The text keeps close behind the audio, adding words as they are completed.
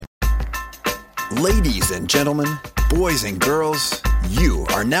Ladies and gentlemen, boys and girls, you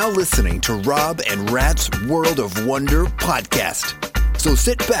are now listening to Rob and Rat's World of Wonder podcast. So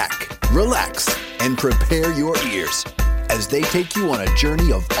sit back, relax, and prepare your ears as they take you on a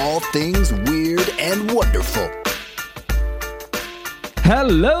journey of all things weird and wonderful.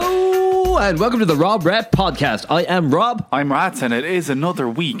 Hello and welcome to the Rob Rat podcast. I am Rob. I'm Rats, and it is another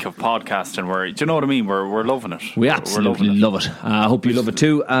week of podcasting. Do you know what I mean? We're loving it. We absolutely love it. I hope you love it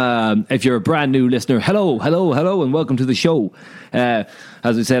too. If you're a brand new listener, hello, and welcome to the show. As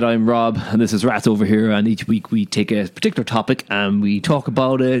we said, I'm Rob, and this is Rats over here. And each week we take a particular topic and we talk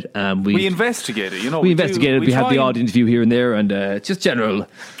about it, and we investigate it. You know, we investigate it. We have the odd interview here and there, and just general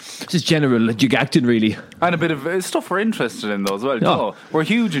jig-acting, really. And a bit of stuff we're interested in, though, as well. Oh. We're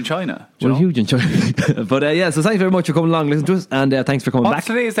huge in China. We're huge in China. But so thanks very much for coming along, listening to us, and thanks for coming back. What's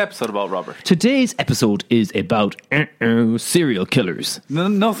today's episode about, Robert? Today's episode is about serial killers.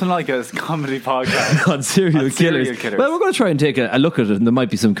 Nothing like a comedy podcast on serial killers. Well, we're going to try and take a look at it, and there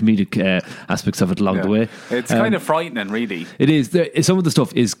might be some comedic aspects of it along the way. It's kind of frightening, really. It is. Some of the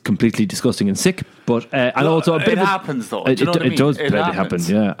stuff is completely disgusting and sick, but and also a bit happens, though. Do you know what I mean? It does happen,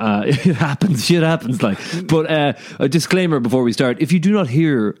 yeah. It happens. Shit happens, like. But a disclaimer before we start: if you do not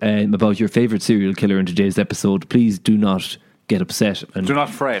hear about your favourite serial killer in today's episode, please do not get upset and do not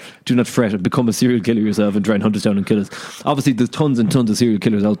fret. Do not fret and become a serial killer yourself and try and hunt us down and kill us. Obviously, there's tons and tons of serial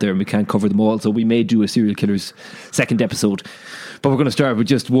killers out there, and we can't cover them all. So we may do a serial killers second episode. But we're going to start with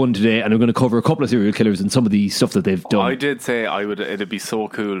just one today, and we're going to cover a couple of serial killers and some of the stuff that they've done. I did say it'd be so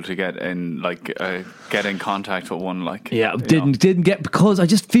cool to get in contact with one. Didn't get, because I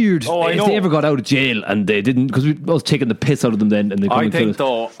just feared if they ever got out of jail and they didn't, because we was taking the piss out of them then, and they couldn't kill us.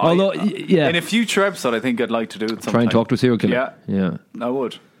 Though, although in a future episode, I think I'd like to do it sometime. Try and talk to a serial killer. Yeah, I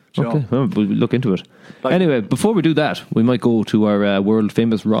would. Okay, well, we'll look into it. Anyway, before we do that, we might go to our world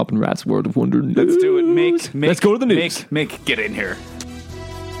famous Rob and Rat's World of Wonder news. Let's do it, Mick. Let's go to the news. Mick, get in here.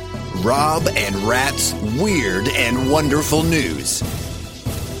 Rob and Rat's Weird and Wonderful News.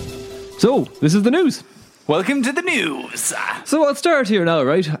 So, this is the news. Welcome to the news. So I'll start here now,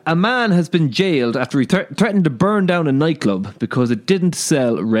 right? A man has been jailed after he threatened to burn down a nightclub because it didn't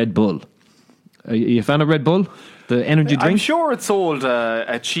sell Red Bull. Are you a fan of Red Bull? The energy drink? I'm sure it sold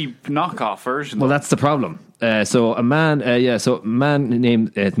a cheap knockoff version. Well, that's the problem. So a man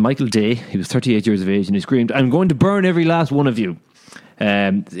named Michael Day, he was 38 years of age, and he screamed, "I'm going to burn every last one of you." He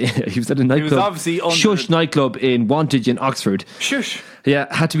was at a nightclub. He was obviously Shush nightclub in Wantage in Oxford. Shush. Yeah,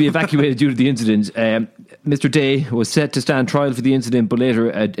 had to be evacuated due to the incident. Mr. Day was set to stand trial for the incident, but later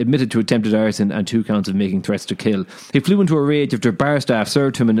admitted to attempted arson and 2 counts of making threats to kill. He flew into a rage after bar staff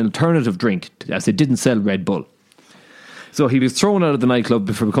served him an alternative drink, as they didn't sell Red Bull. So he was thrown out of the nightclub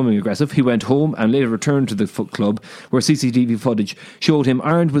for becoming aggressive. He went home and later returned to the club, where CCTV footage showed him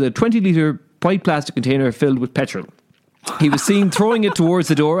armed with a 20-litre white plastic container filled with petrol. He was seen throwing it towards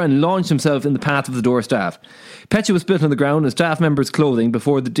the door and launched himself in the path of the door staff. Petrol was spilled on the ground and staff members' clothing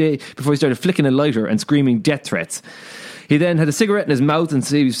before he started flicking a lighter and screaming death threats. He then had a cigarette in his mouth and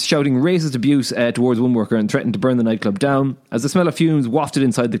he was shouting racist abuse towards one worker and threatened to burn the nightclub down. As the smell of fumes wafted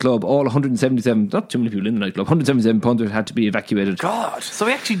inside the club, all 177, not too many people in the nightclub, 177 punters had to be evacuated. God, so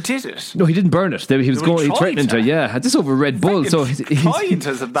he actually did it? No, he didn't burn it. He threatened to. Yeah, this over Red Bull. So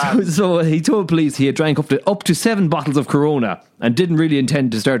he told police he had drank up to 7 bottles of Corona and didn't really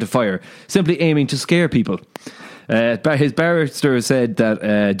intend to start a fire, simply aiming to scare people. His barrister said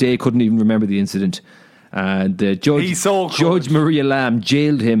that Day couldn't even remember the incident. The Judge Maria Lamb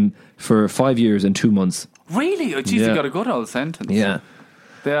jailed him for 5 years and 2 months. Really? Oh, geez, he got a good old sentence. Yeah.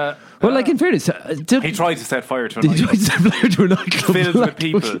 Well, in fairness, he tried to set fire to a nightclub. Filled with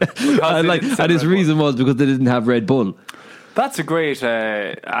people. And his reason was because they didn't have Red Bull. That's a great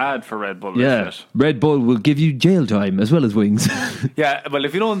ad for Red Bull, isn't it? Red Bull will give you jail time as well as wings. Yeah, well,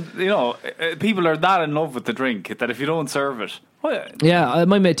 if you don't, people are that in love with the drink that if you don't serve it, yeah,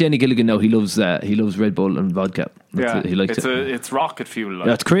 my mate Danny Gilligan now, he loves Red Bull and vodka. He likes it. It's rocket fuel.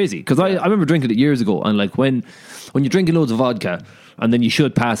 Yeah, it's crazy because I remember drinking it years ago, and like when you're drinking loads of vodka and then you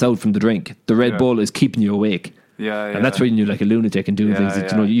should pass out from the drink, the Red Bull is keeping you awake. Yeah. And that's when you're like a lunatic and doing things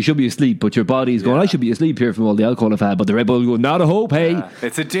that, you should be asleep, but your body's going, I should be asleep here from all the alcohol I've had, but the Red Bull going, not a hope, hey.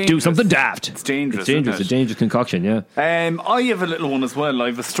 It's a dangerous, do something daft. It's dangerous. It's a dangerous concoction, yeah. I have a little one as well. I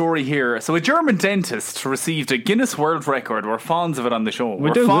have a story here. So a German dentist received a Guinness World Record. We're fans of it on the show.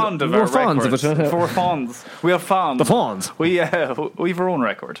 We're fond of our records. We're fans. We have fans. The fans. We have our own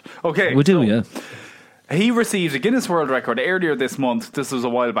record. Okay. We do, yeah. He received a Guinness World Record earlier this month. This was a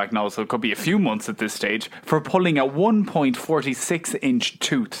while back now, so it could be a few months at this stage, for pulling a 1.46 inch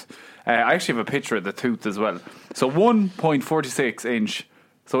tooth. I actually have a picture of the tooth as well. So 1.46 inch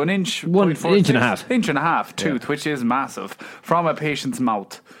So an inch, inch and a half. Inch and a half tooth, which is massive, from a patient's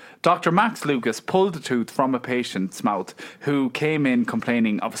mouth. Dr. Max Lucas pulled the tooth from a patient's mouth who came in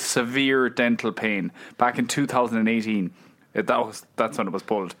complaining of severe dental pain back in 2018. That's when it was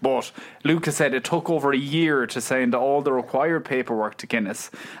pulled. But Lucas said it took over a year to send all the required paperwork to Guinness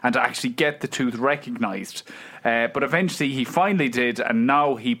and to actually get the tooth recognised. But eventually he finally did, and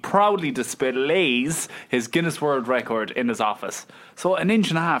now he proudly displays his Guinness World Record in his office. So an inch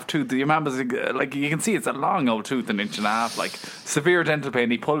and a half tooth. You remember, like, you can see it's a long old tooth, an inch and a half. Like, severe dental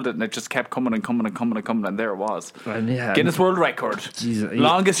pain. He pulled it and it just kept coming and coming and coming and coming, and there it was. Guinness World Record. Jesus,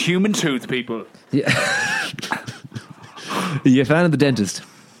 longest human tooth, people. Yeah. Are you a fan of the dentist?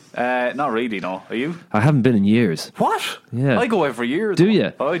 Not really, no. Are you? I haven't been in years. What? Yeah. I go every year. Do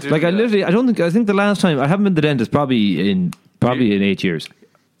you? I do. Like, I think the last time I haven't been to the dentist probably in 8 years.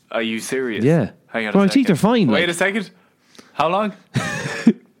 Are you serious? Yeah. Hang on. My teeth are fine. Wait a second. How long?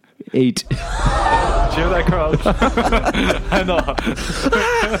 8. Cheer that crowd. I know.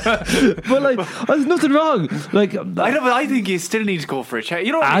 But like, there's nothing wrong. Like, I know, but I think you still need to go for a check.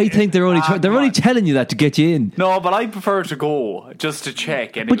 You know, I think they're only telling you that to get you in. No, but I prefer to go just to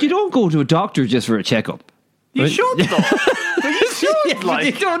check. Anyway. But you don't go to a doctor just for a checkup. You should though. You should, like.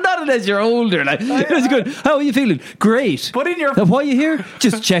 You don't, not unless you're older. Like, it's good. How are you feeling? Great. But in your why are you here?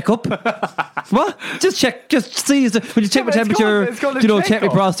 Just check up. What? Just check. Just see. When you check my temperature, check my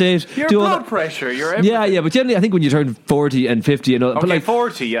prostate. Your blood pressure. Your everything. Yeah. But generally, I think when you turn 40 and 50, okay, but like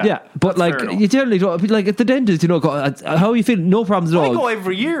 40, yeah. Yeah, but like you generally don't. Like at the dentist, how are you feeling? No problems at all. I go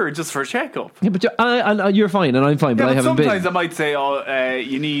every year just for a checkup. Yeah, but you're fine and I'm fine. Yeah, but I haven't been. Sometimes I might say,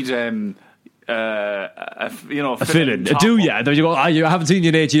 you need. A fill-in. There you go. I haven't seen you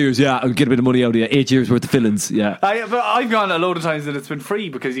in 8 years. Yeah, I'll get a bit of money out of you. 8 years worth of fill-ins. Yeah. But I've gone a load of times and it's been free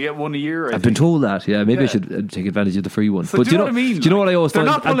because you get one a year. I've been told that. Yeah, maybe I should take advantage of the free one. So but do you know what I mean? Do you know what I always find?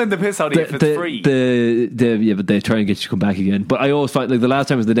 They're not pulling the piss out of you if it's free. Yeah, but they try and get you to come back again. But I always find, like, the last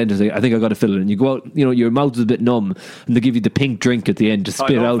time I was at the dentist, I think I got a fill-in, and you go out, your mouth is a bit numb, and they give you the pink drink at the end to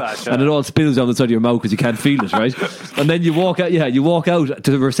spit out, and it all spills down the side of your mouth because you can't feel it, right? And then you walk out. Yeah, you walk out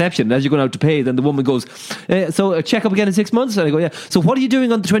to the reception, and as you're going out to pay, then the woman goes, so a check up again in 6 months, and I go, yeah. So what are you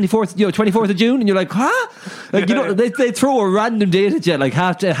doing on the 24th of June? And you're like, huh? Like, they throw a random date at you, like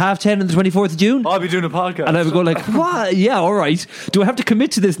half 10 on the 24th of June. I'll be doing a podcast, and I would go like, what? Yeah, all right. Do I have to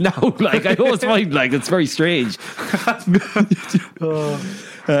commit to this now? Like, I always find like it's very strange.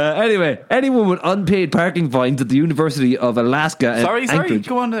 Anyway, anyone with unpaid parking fines at the University of Alaska. Sorry,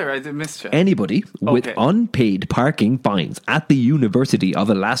 go on there. I missed you. Anybody with unpaid parking fines at the University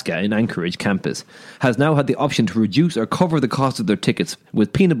of Alaska in Anchorage campus has now had the option to reduce or cover the cost of their tickets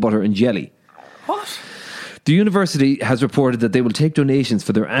with peanut butter and jelly. What? The university has reported that they will take donations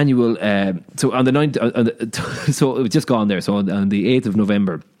for their annual. So on the 9th, so it was just gone there. So on the 8th of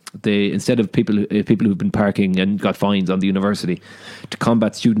November. They, instead of people who've been parking and got fines on the university, to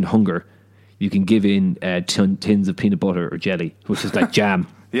combat student hunger, you can give in tins of peanut butter or jelly, which is like jam.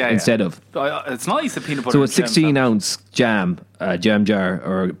 Instead of. It's nice, the peanut butter. So a 16-ounce jam jar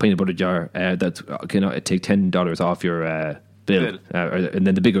or a peanut butter jar that can take $10 off your bill. And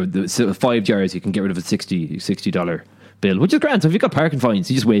then the bigger, so 5 jars, you can get rid of a $60 bill, which is grand. So if you've got parking fines,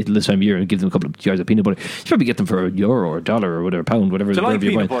 you just wait till this time of year and give them a couple of jars of peanut butter. You probably get them for €1 or $1 or whatever, £1, whatever. Do you like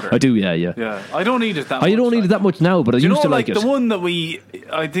peanut butter? I do, yeah. I don't eat it that much. I don't eat it that much now, but I used to like it. The one that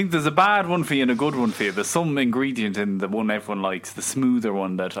I think there's a bad one for you and a good one for you. There's some ingredient in the one everyone likes, the smoother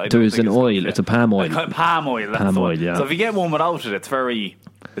one that I don't There's an oil. It's a palm oil. Palm oil. That's palm oil, yeah. So if you get one without it,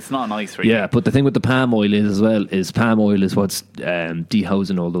 it's not nice for you. Yeah, but the thing with the palm oil is palm oil is what's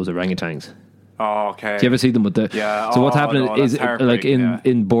dehousing all those orangutans. Oh, okay. Do you ever see them with the? Yeah. So what's happening is like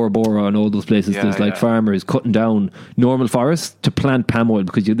in Bora Bora and all those places, there's like farmers cutting down normal forests to plant palm oil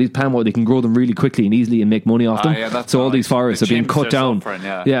because these palm oil, they can grow them really quickly and easily and make money off them. So all these forests are being cut down.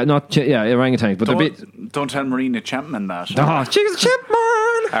 Orangutans, but don't tell Marina Champman that. She's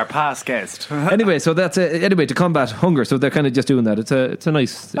Champman, our past guest. Anyway, so that's anyway to combat hunger. So they're kind of just doing that. It's a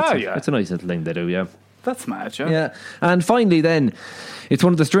nice. It's a nice little thing they do. Yeah. That's mad, yeah. And finally, then, it's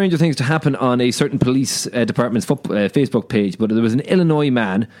one of the stranger things to happen on a certain police department's Facebook page. But there was an Illinois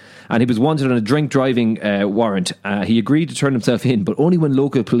man, and he was wanted on a drink driving warrant. He agreed to turn himself in, but only when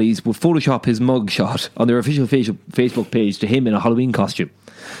local police would Photoshop his mug shot on their official Facebook page to him in a Halloween costume.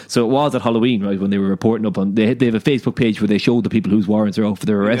 So it was at Halloween, right, when they were reporting up on. They have a Facebook page where they showed the people whose warrants are out for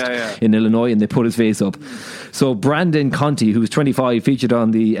their arrest in Illinois, and they put his face up. So Brandon Conti, who's 25, featured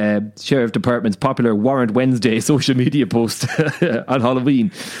on the Sheriff Department's popular Warrant Wednesday social media post on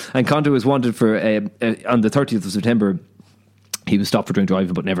Halloween. And Conti was wanted for on the 30th of September. He was stopped for drink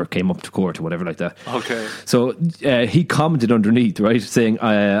driving, but never came up to court or whatever like that. Okay. So he commented underneath, right, saying,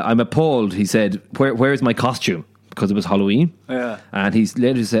 "I'm appalled." He said, "Where's my costume?" Because it was Halloween. Yeah. And he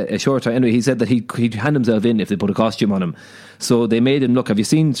later said, a short time, anyway, he said that he'd hand himself in if they put a costume on him. So they made him look. Have you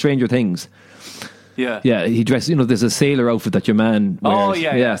seen Stranger Things? Yeah. Yeah, he dressed, there's a sailor outfit that your man wears. Oh,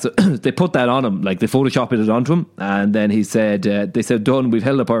 yeah. Yeah, so they put that on him, like they photoshopped it onto him, and then he said, they said, "Done, we've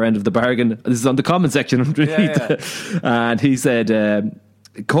held up our end of the bargain." This is on the comment section underneath. Yeah. And he said,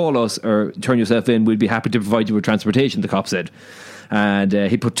 "Call us or turn yourself in, we'd be happy to provide you with transportation," the cop said. And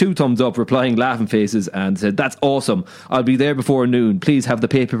he put 2 thumbs up, replying laughing faces, and said, "That's awesome. I'll be there before noon. Please have the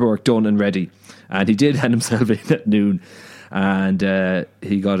paperwork done and ready." And he did hand himself in at noon, and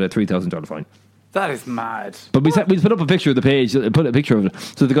he got a $3,000 fine. That is mad. But we put up a picture of the page, put a picture of it.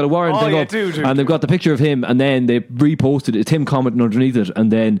 So they got a warrant thing up, and they've got the picture of him, and then they reposted it. It's him commenting underneath it,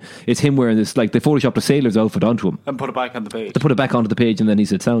 and then it's him wearing this, like they photoshopped a sailor's outfit onto him. And put it back on the page. They put it back onto the page, and then he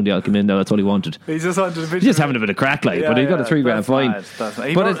said, "Sound, yeah, I'll come in now." That's all he wanted. He just wanted a picture. He's just having a bit of crack, like, but he got a $3,000 fine.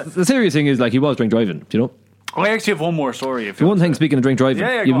 But the serious thing is, like, he was drink driving, do you know? I actually have one more story. One thing, speaking of drink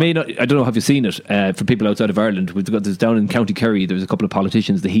driving, you may not, I don't know, have you seen it? For people outside of Ireland, we've got this down in County Kerry. There's a couple of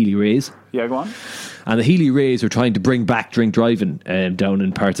politicians, the Healy Rays. Yeah, go on. And the Healy Rays are trying to bring back drink driving down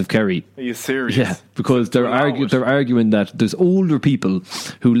in parts of Kerry. Are you serious? Yeah, because they're arguing that there's older people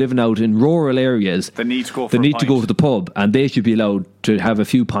who living out in rural areas. They need to go to the pub, and they should be allowed to have a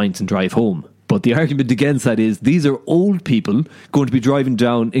few pints and drive home. But the argument against that is these are old people going to be driving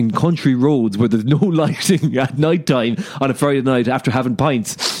down in country roads where there's no lighting at night time on a Friday night after having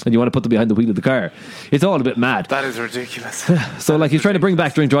pints, and you want to put them behind the wheel of the car. It's all a bit mad. That is ridiculous. So like he's trying to bring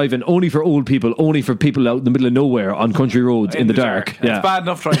back drink driving only for old people, only for people out in the middle of nowhere on country roads in the dark. Yeah. It's bad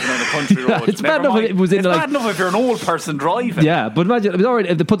enough driving on a country road. It's bad enough if it was in bad enough if you're an old person driving. Yeah, but imagine, it was alright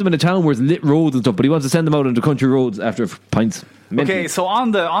if they put them in a town where it's lit roads and stuff, but he wants to send them out onto country roads after pints. Mental. Okay, so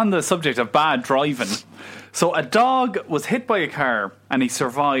on the subject of bad driving, so a dog was hit by a car and he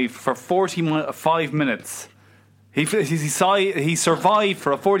survived for 45 minutes. He survived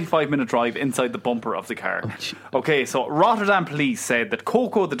for a 45-minute drive inside the bumper of the car. Okay, so Rotterdam police said that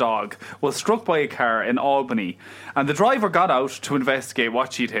Coco the dog was struck by a car in Albany, and the driver got out to investigate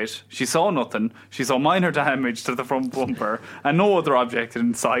what she'd hit. She saw nothing. She saw minor damage to the front bumper and no other object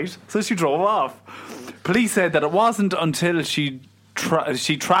in sight, so she drove off. Police said that it wasn't until she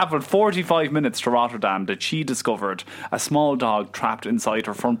travelled 45 minutes to Rotterdam that she discovered a small dog trapped inside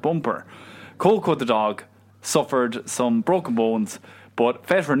her front bumper. Coco the dog suffered some broken bones, but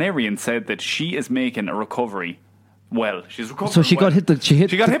veterinarians said that she is making a recovery. Well, she's recovering. So she got hit. She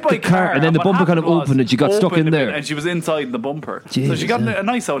got hit by a car, and then the bumper kind of opened, and she got stuck in there, and she was inside the bumper. Jesus, so she got a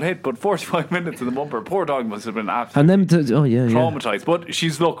nice old hit, but 45 minutes in the bumper. Poor dog must have been absolutely traumatized. But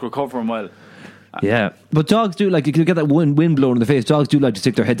she's recovering well. Yeah, but dogs do, like, you could get that wind blowing in the face. Dogs do like to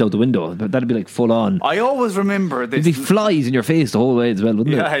stick their heads out the window. That'd be like full on. I always remember this. There'd be flies in your face the whole way as well,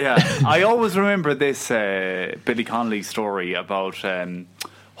 wouldn't it? Yeah. I always remember this Billy Connolly story about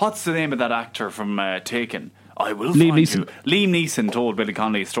what's the name of that actor from Taken? I will Liam find Neeson. You. Liam Neeson told Billy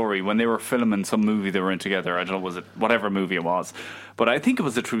Connolly a story when they were filming some movie they were in together. I don't know, was it whatever movie it was, but I think it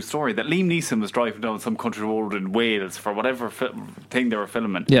was a true story that Liam Neeson was driving down some country road in Wales for whatever thing they were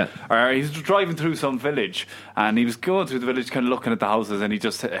filming. Yeah, or he was driving through some village, and he was going through the village, kind of looking at the houses, and he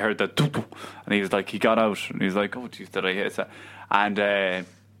just heard that, and he was like, he got out, and he was like, "Oh, geez, did I hit that?" And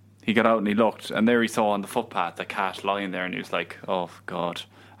he got out and he looked, and there he saw on the footpath the cat lying there, and he was like, "Oh God."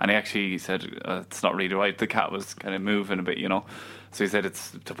 And he actually said, it's not really right. The cat was kind of moving a bit, you know. So he said,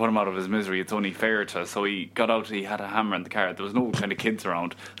 it's to put him out of his misery, it's only fair to. So he got out, he had a hammer in the car. There was no kind of kids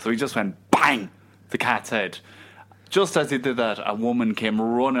around. So he just went, bang, the cat's head. Just as he did that, a woman came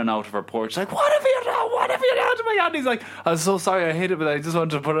running out of her porch, like, what have you done? What have you done to my hand? He's like, I'm so sorry I hit it, but I just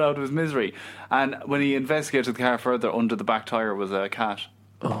wanted to put it out of his misery. And when he investigated the car further, under the back tyre was a cat.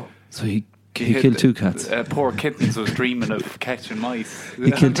 Oh, so he killed 2 cats. Poor kittens was dreaming of catching mice.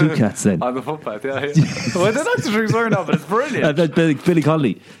 He killed 2 cats then? On the footpath, yeah. Well, that's a true story now, but it's brilliant. Billy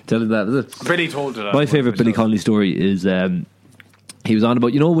Connolly telling that, is it? Billy told it. My favourite Billy Connolly story is... he was on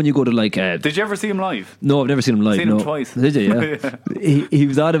about, you know, when you go to like... did you ever see him live? No, I've never seen him live. Seen him twice. Did you? Yeah. He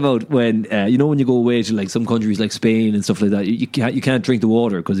was on about when, you know, when you go away to like some countries like Spain and stuff like that, you can't drink the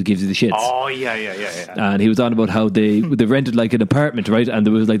water because it gives you the shits. Oh, yeah. And he was on about how they rented like an apartment, right? And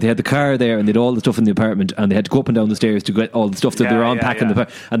there was like, they had the car there and they had all the stuff in the apartment and they had to go up and down the stairs to get all the stuff that they were unpacking.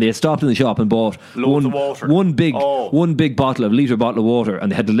 And they had stopped in the shop and bought one big bottle, a litre bottle of water,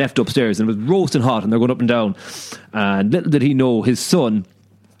 and they had it left upstairs and it was roasting hot and they're going up and down. And little did he know, his son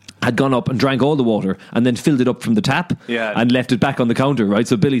had gone up and drank all the water and then filled it up from the tap and left it back on the counter, right?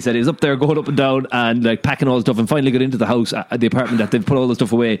 So Billy said he was up there going up and down and like packing all the stuff, and finally got into the house, the apartment that they'd put all the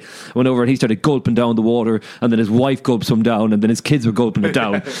stuff away, went over and he started gulping down the water, and then his wife gulped some down, and then his kids were gulping it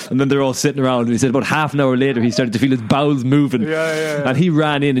down, and then they're all sitting around, and he said about half an hour later he started to feel his bowels moving, and he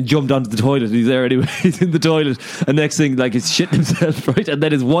ran in and jumped onto the toilet, and he's there anyway, he's in the toilet, and next thing like he's shitting himself, right? And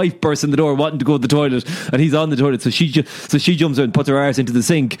then his wife bursts in the door wanting to go to the toilet, and he's on the toilet, so she jumps out and puts her arse into the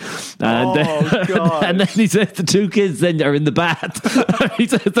sink, and and then he says the two kids then are in the bath. He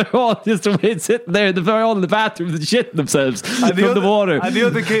says they're all just sitting there, they're all in the bathroom and shitting themselves from the water. And the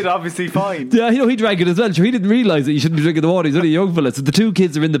other kid obviously fine. Yeah, he drank it as well. Sure, he didn't realise that you shouldn't be drinking the water. He's only a young fella. So the two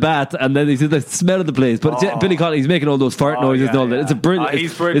kids are in the bath, and then he says the smell of the place. But Billy Connolly, he's making all those fart noises and all that. It's a brilliant.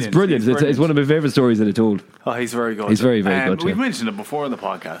 He's brilliant. It's brilliant. It's one of my favourite stories that I told. Oh, he's very good. He's very, very good. We've mentioned it before in the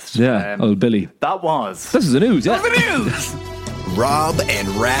podcast. Yeah, old Billy. This is the news. Yeah. That's the news. Rob and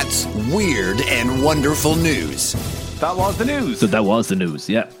Rat's weird and wonderful news. That was the news. So that was the news,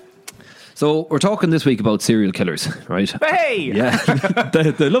 yeah. So we're talking this week about serial killers, right? Hey! Yeah,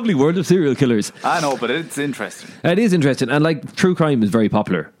 the lovely world of serial killers. I know, but it's interesting. It is interesting, and like true crime is very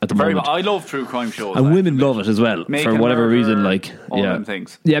popular at the moment. I love true crime shows, and women love it as well for whatever reason. Like all them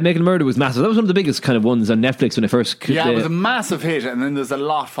things. Yeah, Making a Murder was massive. That was one of the biggest kind of ones on Netflix when it first. Yeah, it was a massive hit, and then there's a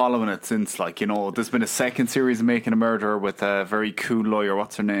lot following it since. Like there's been a second series of Making a Murder with a very cool lawyer.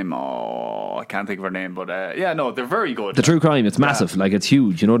 What's her name? Oh, I can't think of her name, but they're very good. The true crime, it's massive. Like it's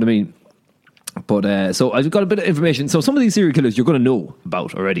huge. You know what I mean? But so I've got a bit of information. So some of these serial killers you're going to know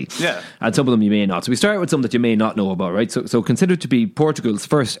about already, and some of them you may not. So we start with some that you may not know about, right? So considered to be Portugal's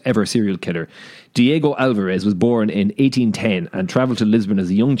first ever serial killer, Diego Alvarez was born in 1810 and travelled to Lisbon as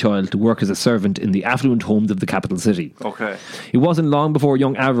a young child to work as a servant in the affluent homes of the capital city. Okay. It wasn't long before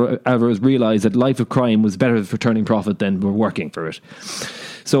young Alvarez realised that life of crime was better for turning profit than working for it.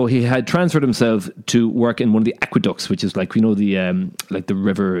 So he had transferred himself to work in one of the aqueducts, which is like, the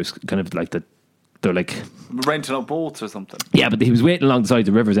rivers, kind of like they're like renting out boats or something. Yeah, but he was waiting along the sides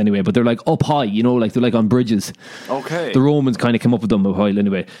of rivers anyway. But they're like up high, like they're like on bridges. Okay. The Romans kind of came up with them a while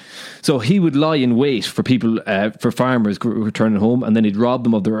anyway. So he would lie in wait for people, for farmers returning home, and then he'd rob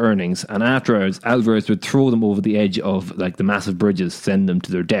them of their earnings. And afterwards, Alvarez would throw them over the edge of like the massive bridges, send them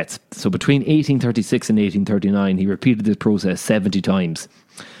to their deaths. So between 1836 and 1839, he repeated this process 70 times.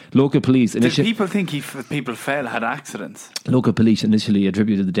 Local police initially... Did people think people had accidents? Local police initially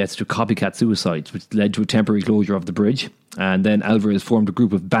attributed the deaths to copycat suicides, which led to a temporary closure of the bridge. And then Alvarez formed a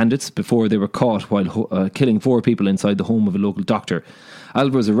group of bandits before they were caught while killing 4 people inside the home of a local doctor.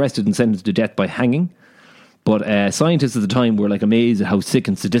 Alvarez was arrested and sentenced to death by hanging. But scientists at the time were like amazed at how sick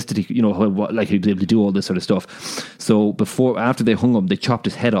and sadistic, he was able to do all this sort of stuff. So after they hung him, they chopped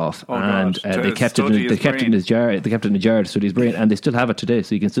his head off they kept it in his jar. They kept it in a jar to study his brain, and they still have it today,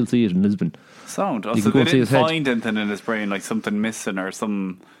 so you can still see it in Lisbon. So they didn't find anything in his brain, like something missing or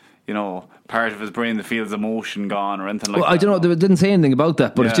some, part of his brain that feels emotion gone or anything like that. I don't know. They didn't say anything about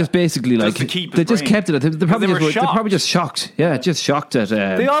that, but it's just basically like they just kept it. They're probably just shocked. Yeah, just shocked at.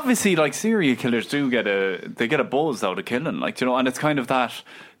 They obviously, like serial killers, do get a buzz out of killing, and it's kind of that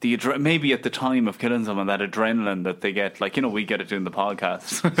maybe at the time of killing someone, that adrenaline that they get, we get it doing the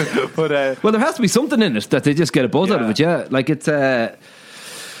podcast. But well, there has to be something in it that they just get a buzz out of it. Yeah, like it's.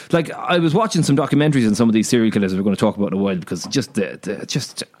 Like I was watching some documentaries on some of these serial killers we're going to talk about in a while, because it's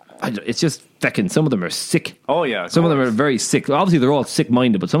just fucking, some of them are sick. Oh yeah, some of them are very sick. Obviously they're all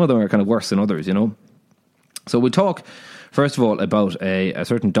sick-minded, but some of them are kind of worse than others, So we'll talk first of all about a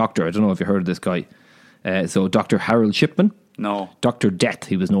certain doctor. I don't know if you heard of this guy. So Dr. Harold Shipman. No. Dr. Death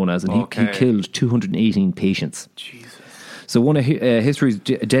he was known as, and he killed 218 patients. Jesus. So one of history's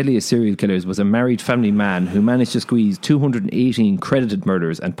deadliest serial killers was a married family man who managed to squeeze 218 credited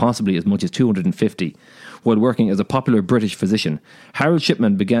murders and possibly as much as 250 while working as a popular British physician. Harold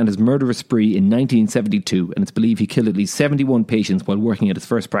Shipman began his murderous spree in 1972, and it's believed he killed at least 71 patients while working at his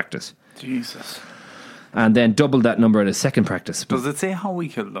first practice. Jesus. And then doubled that number at his second practice. Does it say how he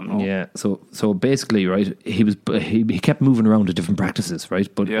killed them? No? Yeah, so basically, right, he kept moving around to different practices, right?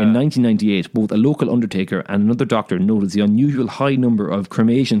 But in 1998, both a local undertaker and another doctor noticed the unusual high number of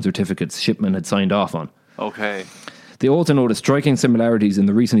cremation certificates Shipman had signed off on. Okay. They also noticed striking similarities in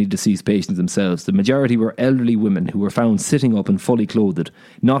the recently deceased patients themselves. The majority were elderly women who were found sitting up and fully clothed,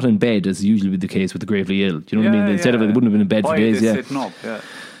 not in bed as usually the case with the gravely ill. Do you know what I mean? Instead of it, they wouldn't have been in bed for days. Sitting up,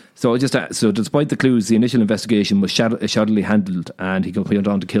 So despite the clues, the initial investigation was shoddily handled, and he went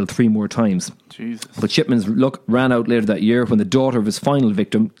on to kill 3 more times. Jesus. But Shipman's luck ran out later that year when the daughter of his final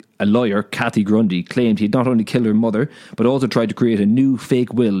victim, a lawyer, Kathy Grundy, claimed he'd not only killed her mother, but also tried to create a new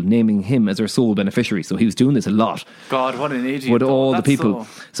fake will, naming him as her sole beneficiary. So he was doing this a lot. God, what an idiot. With all the people.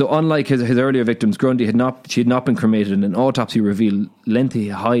 So unlike his earlier victims, Grundy had not been cremated, and an autopsy revealed lengthy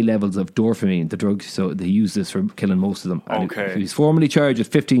high levels of dorfamine, the drug. So they used this for killing most of them. Okay. He was formally charged with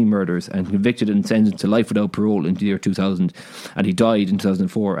 15 murders and convicted and sentenced to life without parole in the year 2000. And he died in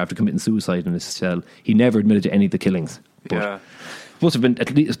 2004 after committing suicide in his cell. He never admitted to any of the killings. But must have been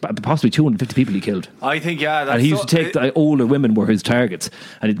at least possibly 250 people he killed. I think, yeah. And he used to take the older women were his targets.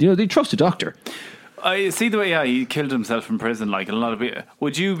 And they trust a doctor. I see the way he killed himself in prison. Like a lot of people.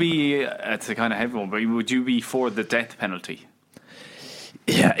 Would you be? It's a kind of heavy one, but would you be for the death penalty?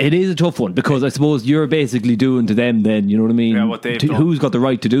 Yeah, it is a tough one because I suppose you're basically doing to them then, you know what I mean? Yeah, what they've done. Who's got the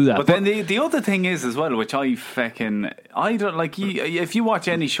right to do that? But then the other thing is as well, which I don't like. If you watch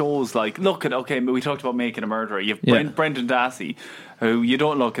any shows, like look at we talked about Making a Murderer. You have Brendan Dassey, who you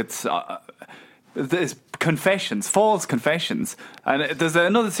don't look at. There's confessions, false confessions, and there's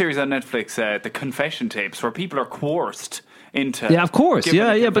another series on Netflix, the Confession Tapes, where people are coerced into. Yeah, of course.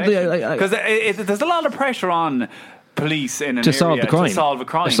 Yeah, but because there's a lot of pressure on police in an area solve the crime. To solve a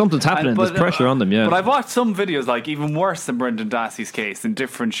crime. If something's happening, there's pressure on them, yeah. But I've watched some videos, like even worse than Brendan Dassey's case, in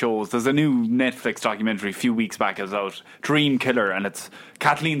different shows. There's a new Netflix documentary a few weeks back. It was out, Dream Killer, and it's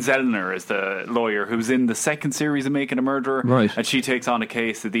Kathleen Zellner is the lawyer who's in the second series of Making a Murderer. Right. And she takes on a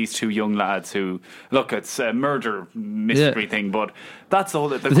case of these two young lads who, look, it's a murder mystery thing, but that's all.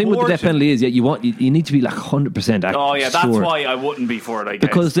 The thing with the death penalty is, you need to be like 100% accurate. Oh yeah, that's why I wouldn't be for it, I guess.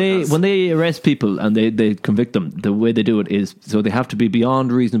 Because when they arrest people and they convict them, the way they do it is, so they have to be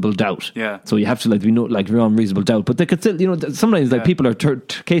beyond reasonable doubt. Yeah. So you have to beyond reasonable doubt. But they could still, sometimes people are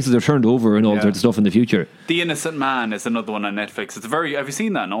cases are turned over and all sorts of stuff in the future. The Innocent Man is another one on Netflix. It's have you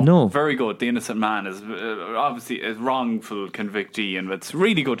seen that? No. Very good. The Innocent Man is obviously a wrongful convictee, and it's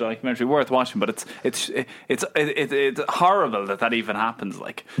really good documentary, worth watching. But it's horrible that even happens.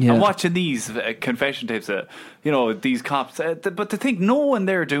 Like, I'm watching these confession tapes. These cops. But to think no one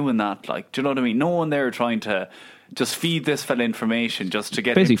there doing that. Like, do you know what I mean? No one there trying to just feed this fella information just to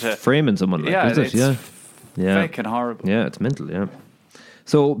get basically him to framing someone. Like, it's fucking horrible. Yeah, it's mental. Yeah.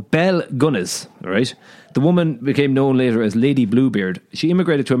 So Belle Gunness, right? The woman became known later as Lady Bluebeard. She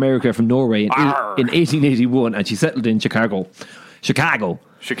immigrated to America from Norway in 1881, and she settled in Chicago.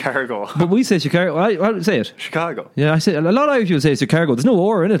 But we say Chicago. How do you say it? Chicago. Yeah, I say a lot of Irish people say Chicago. There's no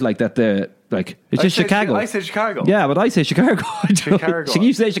R in it like that. It's just Chicago. I say Chicago. Yeah, but I say Chicago.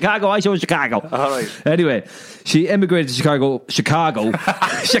 You say Chicago. I say Chicago. All right. Anyway, she emigrated to Chicago,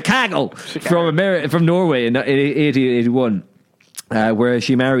 from Norway in 1881, where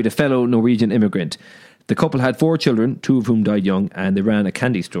she married a fellow Norwegian immigrant. The couple had 4 children, 2 of whom died young, and they ran a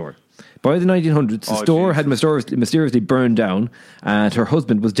candy store. By the 1900s, the store had mysteriously burned down, and her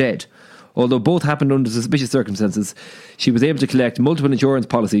husband was dead. Although both happened under suspicious circumstances, she was able to collect multiple insurance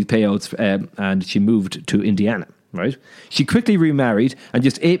policy payouts, and she moved to Indiana. Right? She quickly remarried, and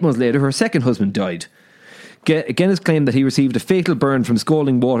just 8 months later, her second husband died. Guinness claimed that he received a fatal burn from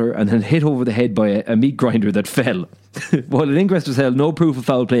scalding water and then hit over the head by a meat grinder that fell. While an inquest was held, no proof of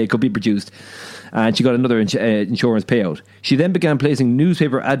foul play could be produced, and she got another insurance payout. She then began placing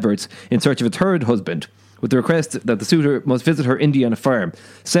newspaper adverts in search of a third husband, with the request that the suitor must visit her Indiana farm.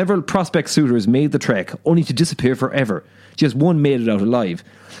 Several prospect suitors made the trek, only to disappear forever. Just one made it out alive,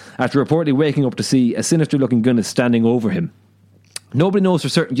 after reportedly waking up to see a sinister-looking Guinness standing over him. Nobody knows for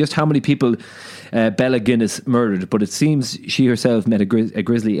certain just how many people Bella Guinness murdered, but it seems she herself met a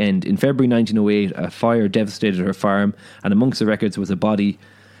grisly end. In February 1908, a fire devastated her farm, and amongst the records was a body.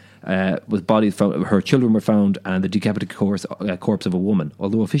 Bodies found, her children were found, and the decapitated corpse of a woman.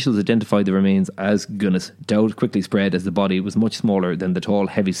 Although officials identified the remains as Guinness, doubt quickly spread as the body was much smaller than the tall,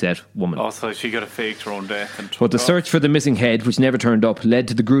 heavy-set woman. Also, she got faked her own death. But the search for the missing head, which never turned up, led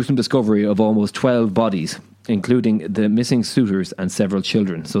to the gruesome discovery of almost 12 bodies, including the missing suitors and several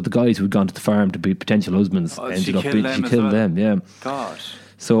children. So the guys who'd gone to the farm to be potential husbands ended up she killed them. Yeah. Gosh.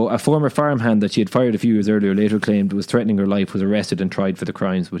 So a former farmhand that she had fired a few years earlier later claimed was threatening her life, was arrested and tried for the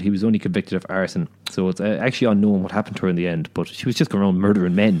crimes, but he was only convicted of arson. So it's actually unknown what happened to her in the end, but she was just going around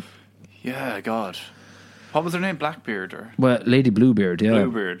murdering men. Yeah, God. What was her name? Blackbeard? Or? Well, Lady Bluebeard, yeah.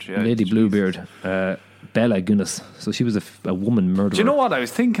 Bluebeard, yeah. Lady Bluebeard. Bella Guinness. So she was a woman murderer. Do you know what? I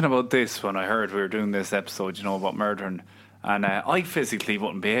was thinking about this when I heard we were doing this episode, about murdering. And I physically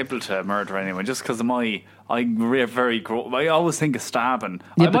wouldn't be able to murder anyone just because of I always think of stabbing.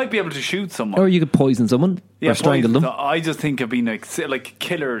 Yeah, I might be able to shoot someone, or you could poison someone, or strangle them. I just think of being like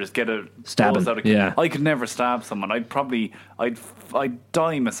killers get a stabbing. I could never stab someone. I'd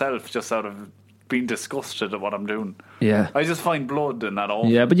die myself just out of being disgusted at what I'm doing. Yeah. I just find blood in that awful.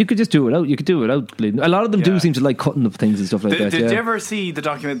 Yeah, but you could just do it out. You could do it without bleeding. A lot of them do seem to like cutting up things and stuff like that. Did you ever see the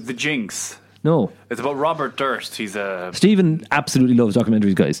document The Jinx? No. It's about Robert Durst. He's a... Stephen absolutely loves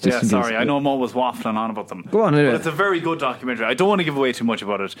documentaries, guys. I know I'm always waffling on about them. Go on. Anyway. But it's a very good documentary. I don't want to give away too much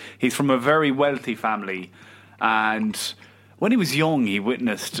about it. He's from a very wealthy family, and when he was young, he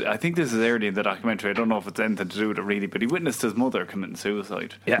witnessed, I think this is early in the documentary, I don't know if it's anything to do with it really, but he witnessed his mother committing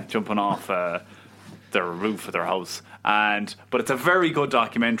suicide. Yeah. Jumping off their roof of their house. But it's a very good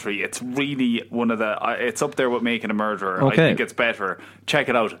documentary. It's really one of the... it's up there with Making a Murderer. Okay. I think it's better. Check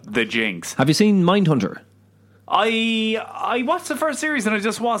it out. The Jinx. Have you seen Mindhunter? I watched the first series and it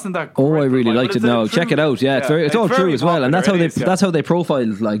just wasn't that great. Oh, I really liked it now. Check it out. Yeah, it's all true as well. And that's how they profile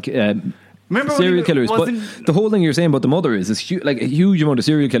like serial killers. But the whole thing you're saying about the mother is like a huge amount of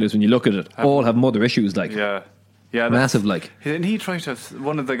serial killers, when you look at it, all have mother issues. Like yeah, massive. Like, and he tried to.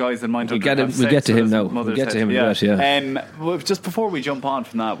 One of the guys in Mindhunter. We'll get to him now. We'll get to him. Well, just before we jump on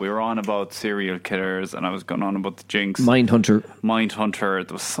from that, we were on about serial killers, and I was going on about the Jinx. Mindhunter.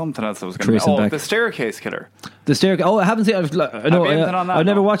 There was something else I was going to. The Staircase Killer. The Staircase. Oh, I haven't seen it. I've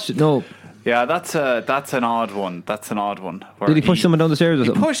never watched it. No. Yeah, that's an odd one. Did he push someone down the stairs or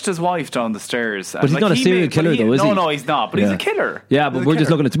something? He pushed his wife down the stairs. But he's not a serial killer, though, is he? No, he's not. But he's a killer. Yeah, but we're just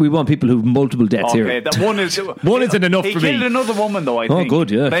looking at... We want people who've multiple deaths here. Okay, one isn't enough for me. He killed another woman, though, I think. Oh,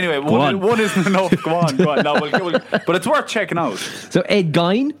 good, yeah. But anyway, one isn't enough. Go on. No, but it's worth checking out. So Ed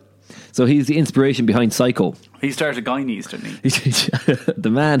Gein... So he's the inspiration behind Psycho. He started Guineas, didn't he? The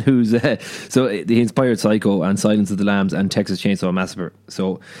man who's... so he inspired Psycho and Silence of the Lambs and Texas Chainsaw Massacre.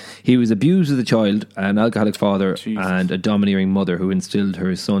 So he was abused as a child, an alcoholic father, and a domineering mother who instilled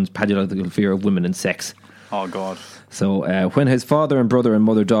her son's pathological fear of women and sex. Oh, God. So when his father and brother and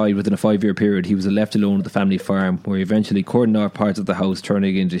mother died within a 5-year period, he was left alone at the family farm, where he eventually cordoned off parts of the house,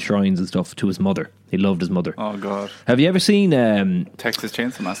 turning it into shrines and stuff to his mother. He loved his mother. Oh, God. Have you ever seen... Texas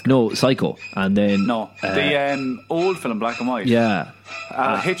Chainsaw Massacre? No, Psycho. And then... No, the old film, black and white. Yeah.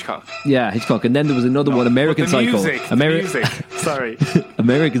 Hitchcock. Yeah, Hitchcock. And then there was another one, American Psycho. Music. Sorry.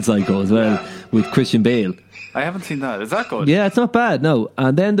 American Psycho as well, with Christian Bale. I haven't seen that. Is that good? Yeah, it's not bad, no.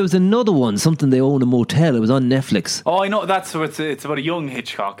 And then there was another one, something they own a motel. It was on Netflix. Oh, I know. It's about a young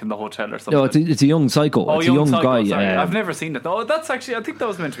Hitchcock in the hotel or something. No, it's a young psycho. It's a young guy. Sorry. I've never seen it. Oh, that's actually... I think that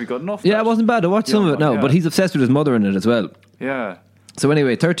was meant to be good enough. Yeah, it wasn't bad. I watched some of it now, but he's obsessed with his mother in it as well. Yeah. So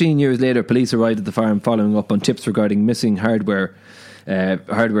anyway, 13 years later, police arrived at the farm following up on tips regarding missing hardware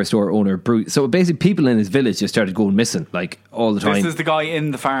store owner Bruce. So basically people in his village just started going missing like all the time. This is the guy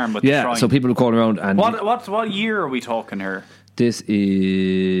in the farm with the shrine. So people were calling around. And what year are we talking here? This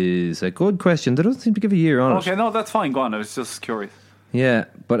is a good question. They don't seem to give a year on it. Okay, no, that's fine. Go on. I was just curious. Yeah,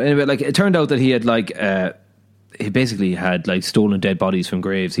 but anyway, like it turned out that he had he basically had like stolen dead bodies from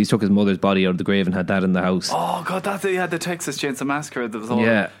graves. He took his mother's body out of the grave and had that in the house. Oh God, he had the Texas Chainsaw Massacre. That was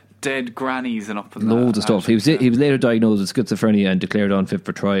all dead grannies and up and loads of stuff. He was later diagnosed with schizophrenia and declared unfit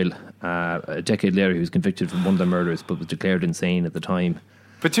for trial. A decade later, he was convicted for one of the murders, but was declared insane at the time.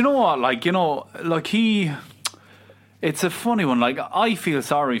 But you know what? It's a funny one. Like, I feel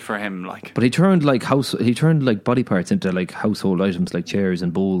sorry for him. Like, but he turned body parts into like household items, like chairs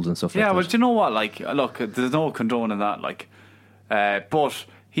and bowls and stuff. Yeah, but do you know what? Like, look, there's no condoning that. Like, but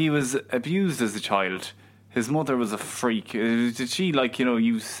he was abused as a child. His mother was a freak. Did she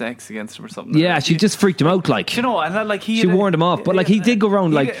use sex against him or something? Yeah, she just freaked him out. Like, you know, and she warned him off. But like, he did go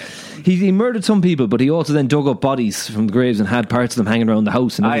around he murdered some people, but he also then dug up bodies from the graves and had parts of them hanging around the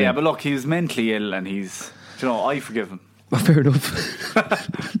house. And yeah, but look, he's mentally ill, and I forgive him. Fair enough.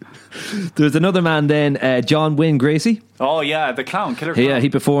 There's another man then, John Wayne Gacy. Oh yeah, the clown, killer clown. Yeah, he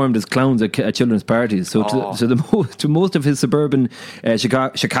performed as clowns at children's parties. So to most of his suburban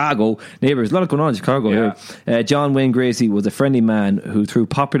Chicago neighbours, a lot going on in Chicago here. John Wayne Gacy was a friendly man who threw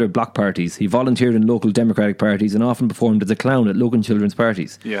popular block parties. He volunteered in local Democratic parties and often performed as a clown at local children's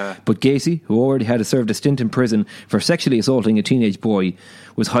parties. Yeah. But Gacy, who already had served a stint in prison for sexually assaulting a teenage boy,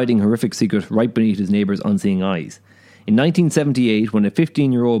 was hiding a horrific secret right beneath his neighbours' unseeing eyes. In 1978, when a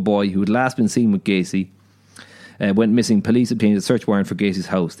 15-year-old boy who had last been seen with Gacy went missing, police obtained a search warrant for Gacy's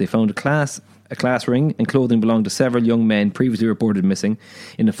house. They found a class ring and clothing belonged to several young men previously reported missing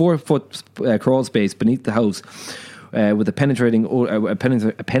in a 4-foot crawl space beneath the house, with a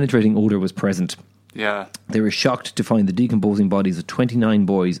penetrating odor was present. Yeah. They were shocked to find the decomposing bodies of 29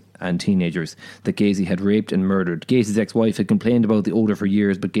 boys and teenagers that Gacy had raped and murdered. Gacy's ex-wife had complained about the odour for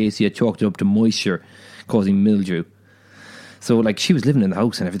years, but Gacy had chalked it up to moisture, causing mildew. So, like, she was living in the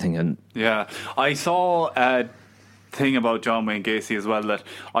house and everything. And yeah, I saw thing about John Wayne Gacy as well, that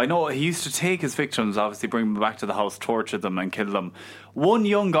I know he used to take his victims, obviously bring them back to the house, torture them and kill them. One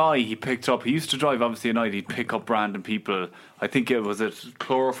young guy he picked up, he used to drive obviously at night, he'd pick up random people. I think it was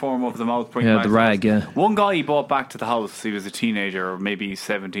chloroform over the mouth, bring back the rag, yeah. One guy he brought back to the house, he was a teenager or maybe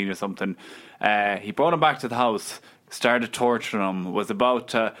 17 or something. He brought him back to the house, started torturing him, was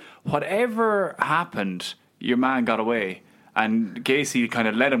about whatever happened, your man got away. And Gacy kind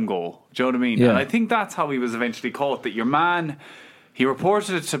of let him go. Do you know what I mean? Yeah. And I think that's how he was eventually caught. That your man, he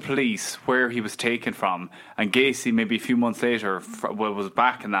reported it to police where he was taken from. And Gacy, maybe a few months later, was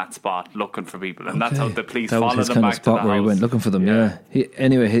back in that spot looking for people. And that's how the police followed him back to the house. Where he went looking for them, yeah.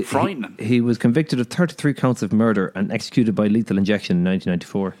 Frightening. He was convicted of 33 counts of murder and executed by lethal injection in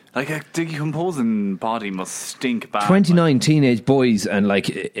 1994. Like a decomposing body must stink bad. 29 teenage boys and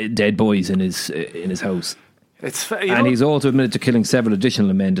dead boys in his house. And he's also admitted to killing several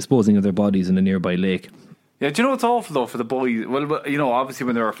additional men, disposing of their bodies in a nearby lake. Yeah, do you know what's awful though for the boys? Well, obviously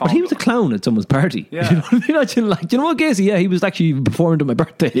when they were found. But he was a clown at someone's party. Yeah. You know what I mean? Do you know what, Gacy? Yeah, he was actually performed on my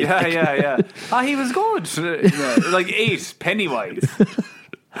birthday. Yeah. He was good. Like 8 Pennywise.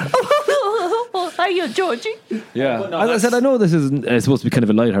 Are you Georgie? Yeah. As I said, I know this isn't supposed to be kind of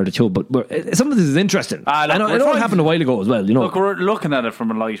a light-hearted show, but some of this is interesting. I know it happened a while ago as well. Look, we're looking at it from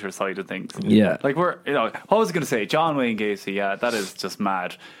a lighter side of things. Yeah. Like what was I going to say? John Wayne Gacy, yeah, that is just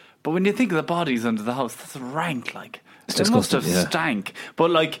mad. But when you think of the bodies under the house, that's rank, like. It must have stank.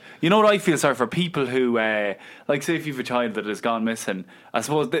 But you know what I feel sorry for? People who, say if you have a child that has gone missing, I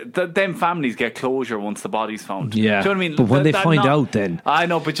suppose them families get closure once the body's found. Yeah. Do you know what I mean? But when they find out then. I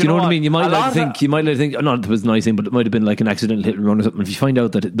know, but you know what I mean? You might think, not that it was a nice thing, but it might have been like an accidental hit and run or something. If you find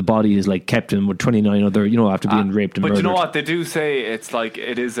out that the body is kept in with 29 other, after being raped and murdered. But you know what? They do say it's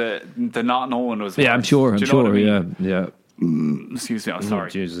it is the not knowing was worse. Yeah, I'm sure, yeah. Excuse me, I'm sorry.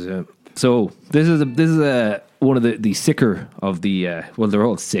 Jesus, yeah. So this is one of the sicker of the they're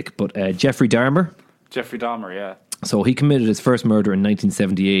all sick, but Jeffrey Dahmer. Jeffrey Dahmer, yeah. So he committed his first murder in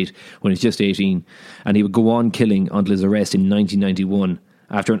 1978 when he was just 18, and he would go on killing until his arrest in 1991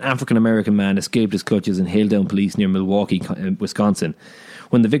 after an African American man escaped his clutches and hailed down police near Milwaukee, Wisconsin.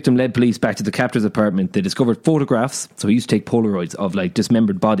 When the victim led police back to the captor's apartment, they discovered photographs. So he used to take Polaroids of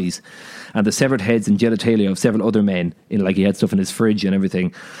dismembered bodies and the severed heads and genitalia of several other men. He had stuff in his fridge and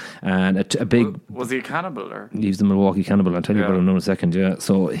everything. And a big. Was he a cannibal or? He was the Milwaukee cannibal. I'll tell you about him in a second. Yeah.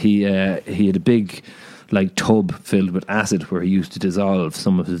 So he had a big tub filled with acid where he used to dissolve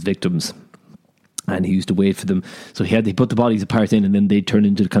some of his victims. And he used to wait for them. So he put the bodies apart in, and then they'd turn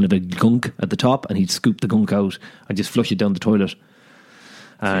into kind of a gunk at the top, and he'd scoop the gunk out and just flush it down the toilet.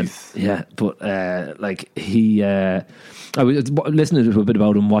 And jeez. Yeah, but I was listening to a bit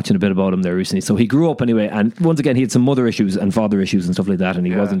about him, watching a bit about him there recently. So he grew up anyway, and once again he had some mother issues and father issues and stuff like that, and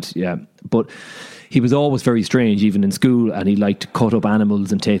he wasn't, but he was always very strange, even in school, and he liked to cut up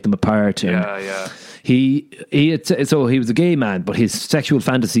animals and take them apart. And he was a gay man, but his sexual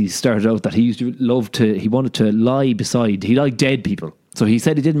fantasies started out that he wanted to lie beside, he liked dead people. So he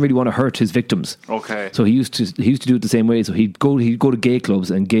said he didn't really want to hurt his victims. Okay. So he used to do it the same way. So he'd go to gay clubs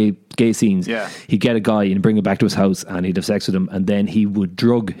and gay scenes. Yeah. He'd get a guy and bring him back to his house, and he'd have sex with him, and then he would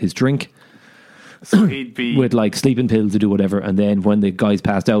drug his drink. So he'd be with sleeping pills to do whatever, and then when the guys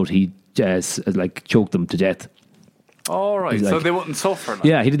passed out, he'd choke them to death. All right. So they wouldn't suffer.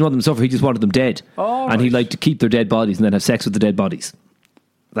 Yeah, he didn't want them to suffer. He just wanted them dead. And he liked to keep their dead bodies and then have sex with the dead bodies.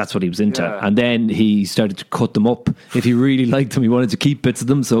 That's what he was into. Yeah. And then he started to cut them up. If he really liked them, he wanted to keep bits of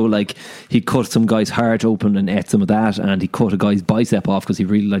them. So he cut some guy's heart open and ate some of that, and he cut a guy's bicep off because he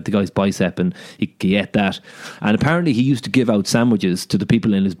really liked the guy's bicep, and he ate that. And apparently he used to give out sandwiches to the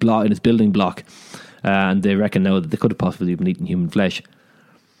people in his building block, and they reckon now that they could have possibly been eating human flesh.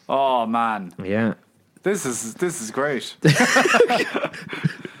 Oh man. Yeah. This is great.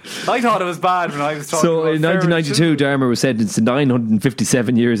 I thought it was bad when I was talking about. So in 1992, Dahmer was sentenced to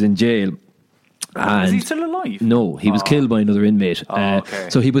 957 years in jail. Is he still alive? No, he was killed by another inmate. Okay.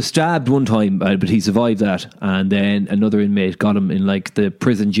 So he was stabbed one time, but he survived that. And then another inmate got him in the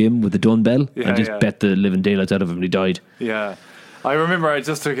prison gym with a dumbbell and just bet the living daylights out of him, and he died. Yeah. I remember, I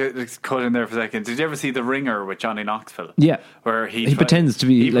just took a cut in there for a second. Did you ever see The Ringer with Johnny Knoxville? Yeah. Where he pretends to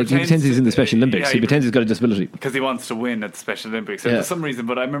be, he pretends he's in the Special Olympics. He pretends he's got a disability. Because he wants to win at the Special Olympics. For some reason,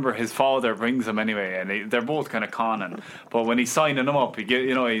 but I remember his father brings him anyway, and they're both kind of conning. But when he's signing him up,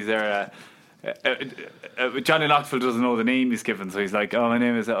 he's there... Johnny Knoxville doesn't know the name he's given, so he's like, my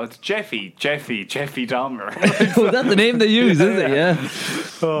name is it's Jeffy Dahmer. Oh, that's the name they use, is it? Yeah.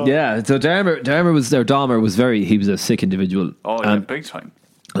 Yeah, so Dahmer was he was a sick individual. Oh yeah, big time.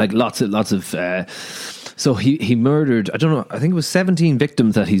 Lots of so he murdered, I don't know, I think it was 17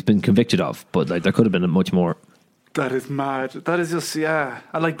 victims that he's been convicted of, but there could have been much more. That is mad. That is just, yeah.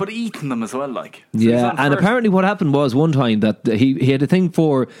 But eating them as well, like. So yeah, and apparently what happened was one time that he had a thing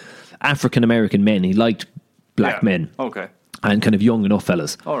for African American men. He liked black men. Okay. And kind of young enough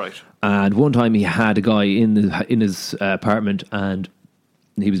fellas. All right. And one time he had a guy in his apartment, and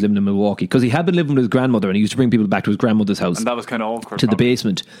he was living in Milwaukee because he had been living with his grandmother, and he used to bring people back to his grandmother's house. And that was kind of awkward. To the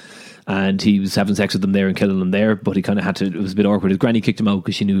basement. And he was having sex with them there and killing them there, but he kind of had to, it was a bit awkward. His granny kicked him out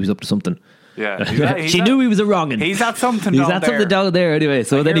because she knew he was up to something. Yeah. She knew he was a wrong'un. He's at something down there anyway.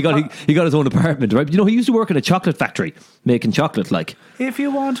 So then he got his own apartment, right? You know, he used to work in a chocolate factory making chocolate, like. If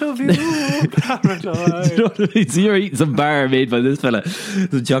you want to view paradise. You know what I mean? So you're eating some bar made by this fella.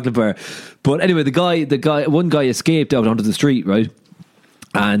 It's a chocolate bar. But anyway, one guy escaped out onto the street, right?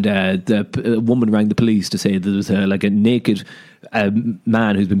 And the woman rang the police to say there was a naked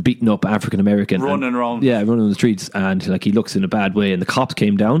man who's been beaten up, African American, running around. Yeah, running on the streets, and he looks in a bad way. And the cops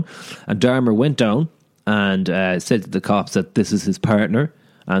came down, and Dahmer went down and said to the cops that this is his partner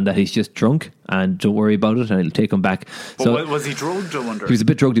and that he's just drunk and don't worry about it, and he'll take him back. But so was he drugged? I wonder. He was a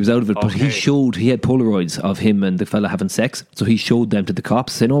bit drugged. He was out of it, but he had Polaroids of him and the fella having sex, so he showed them to the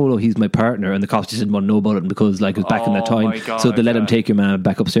cops, saying, "Oh, no, he's my partner," and the cops just didn't want to know about it because it was back in that time. God, so they let him take him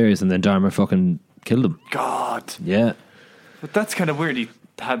back upstairs, and then Dahmer fucking killed him. God, yeah. But that's kind of weird. He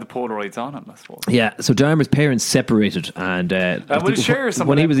had the Polaroids on him, I suppose. Yeah, so Dahmer's parents separated, and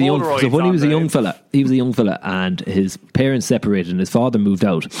when he was a young fella, and his parents separated, and his father moved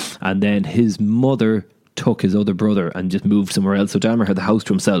out, and then his mother took his other brother and just moved somewhere else. So Dahmer had the house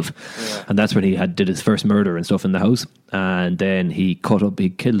to himself, and that's when he did his first murder and stuff in the house. And then he killed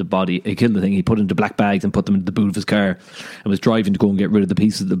the body, he killed the thing, he put it into black bags and put them into the boot of his car, and was driving to go and get rid of the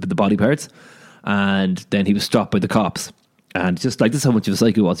pieces of the body parts. And then he was stopped by the cops. And just this is how much of a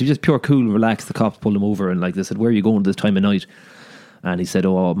psycho he was. He was just pure cool, relaxed. The cops pulled him over and they said, "Where are you going this time of night?" And he said,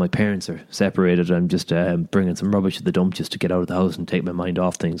 "Oh, my parents are separated. I'm just bringing some rubbish to the dump just to get out of the house and take my mind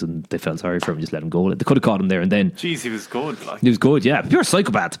off things." And they felt sorry for him, just let him go. They could have caught him there and then. Jeez, he was good. He was good, yeah. Pure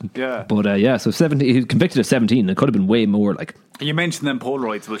psychopath. Yeah. But so 17, he was convicted of 17. It could have been way more. You mentioned them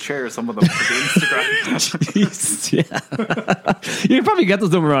Polaroids. We'll share some of them for the Instagram. Jeez, yeah. You can probably get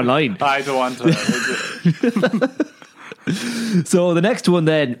those somewhere online. I don't want to. So the next one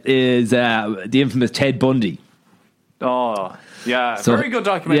then is the infamous Ted Bundy. Oh, yeah. Very good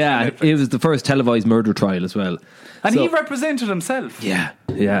documentary. Yeah, it was the first televised murder trial as well. And he represented himself. Yeah,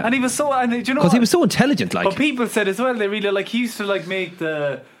 yeah. And he was so, and you know, because he was so intelligent. But people said as well, they really he used to make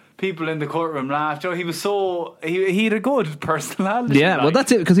the people in the courtroom laugh. He was so he had a good personality. Yeah, well,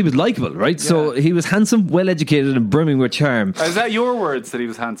 that's it, because he was likable, right? Yeah. So he was handsome, well educated, and brimming with charm. Is that your words, that he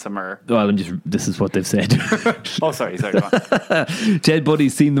was handsome, or? Well, this is what they've said. Oh, sorry. Ted Bundy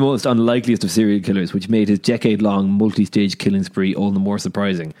seemed the most unlikeliest of serial killers, which made his decade-long multi-stage killing spree all the more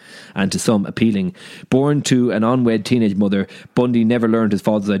surprising, and to some appealing. Born to an unwed teenage mother, Bundy never learned his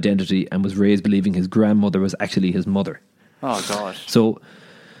father's identity and was raised believing his grandmother was actually his mother. Oh, God. So.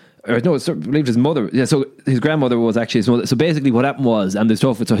 I believed his mother. Yeah, so his grandmother was actually his mother. So basically, what happened was, and the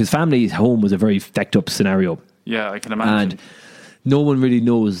stuff. So his family's home was a very fecked up scenario. Yeah, I can imagine. And no one really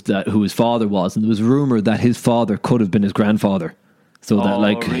knows who his father was, and there was a rumor that his father could have been his grandfather. So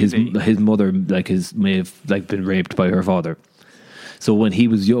that his mother may have been raped by her father. So when he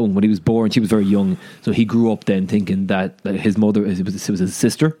was young, when he was born, she was very young. So he grew up then thinking that his mother, it was his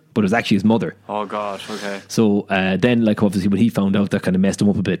sister, but it was actually his mother. Oh, gosh, okay. So then, obviously, when he found out, that kind of messed him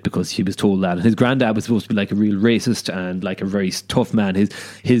up a bit, because she was told that. And his granddad was supposed to be a real racist and a very tough man.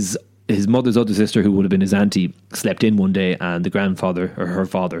 His mother's other sister, who would have been his auntie, slept in one day, and the grandfather, or her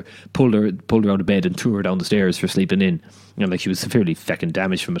father, pulled her out of bed and threw her down the stairs for sleeping in. She was severely fucking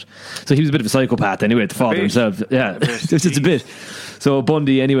damaged from it. So he was a bit of a psychopath anyway, the father himself. Yeah, just a bit. So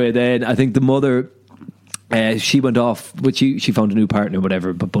Bundy, anyway, then I think the mother, she went off, but she found a new partner or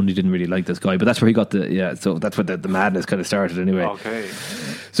whatever, but Bundy didn't really like this guy. But that's where he got so that's where the madness kind of started anyway. Okay.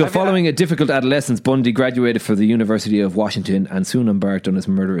 So following a difficult adolescence, Bundy graduated from the University of Washington and soon embarked on his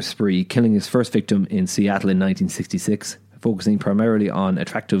murderous spree, killing his first victim in Seattle in 1966, focusing primarily on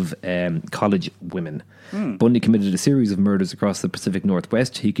attractive college women. Bundy committed a series of murders across the Pacific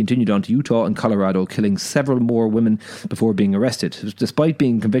Northwest. He continued on to Utah and Colorado, killing several more women before being arrested. Despite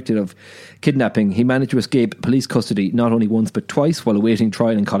being convicted of kidnapping, he managed to escape police custody not only once but twice while awaiting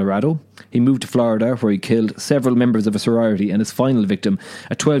trial in Colorado. He moved to Florida, where he killed several members of a sorority, and his final victim,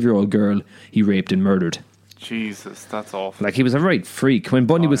 a 12-year-old girl, he raped and murdered. Jesus, that's awful. Like, he was a right freak. When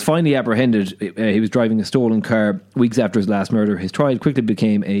Bundy was finally apprehended, he was driving a stolen car weeks after his last murder. His trial quickly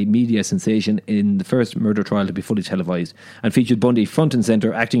became a media sensation in the first murder trial to be fully televised, and featured Bundy front and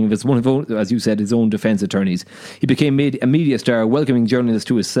centre, acting as one of, as you said, his own defence attorneys. He became a media star, welcoming journalists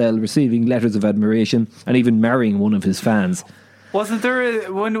to his cell, receiving letters of admiration, and even marrying one of his fans. Wasn't there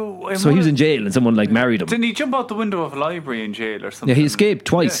so he was in jail and someone married him. Didn't he jump out the window of a library in jail or something? Yeah, he escaped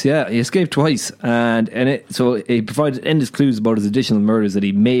twice. Yeah, he escaped twice, so he provided endless clues about his additional murders that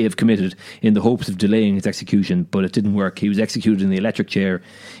he may have committed in the hopes of delaying his execution, but it didn't work. He was executed in the electric chair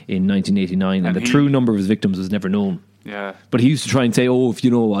in 1989, and the true number of his victims was never known. Yeah, but he used to try and say, if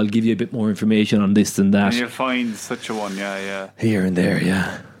you know, I'll give you a bit more information on this and that. And you'll find such a one, yeah. Here and there,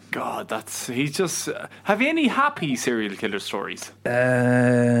 yeah. God, he's just... have you any happy serial killer stories? No.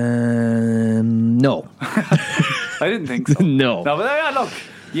 I didn't think so. No, but look,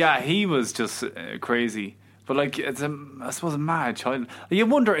 yeah, he was just crazy. But it's I suppose a mad child. You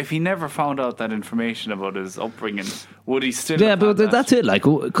wonder if he never found out that information about his upbringing, would he still? Yeah, but that's it.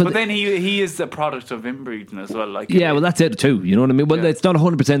 But then he is the product of inbreeding as well. Well, that's it too. You know what I mean? Well, it's not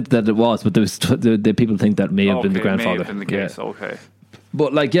 100% that it was, but the people think that may have been the grandfather. May have been the case. Yeah. Okay.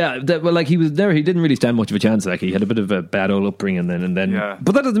 But he was there. He didn't really stand much of a chance. He had a bit of a bad old upbringing then. Yeah.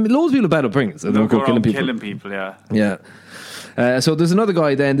 But that doesn't mean loads of people have bad upbringings. So they'll go killing people. Yeah. Yeah. So there's another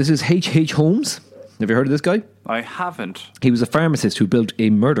guy. Then this is H.H. Holmes. Have you heard of this guy? I haven't. He was a pharmacist who built a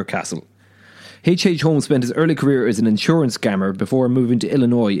murder castle. H.H. Holmes spent his early career as an insurance scammer before moving to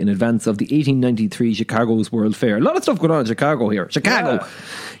Illinois in advance of the 1893 Chicago's World Fair. A lot of stuff going on in Chicago here. Yeah.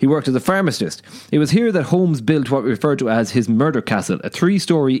 He worked as a pharmacist. It was here that Holmes built what we refer to as his murder castle, a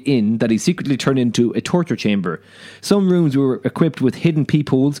 3-story inn that he secretly turned into a torture chamber. Some rooms were equipped with hidden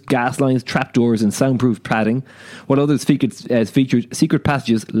peepholes, gas lines, trapdoors and soundproof padding, while others featured secret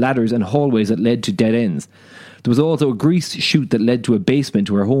passages, ladders and hallways that led to dead ends. There was also a grease chute that led to a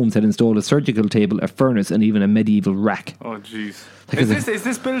basement where Holmes had installed a surgical table, a furnace and even a medieval rack. Oh jeez. Is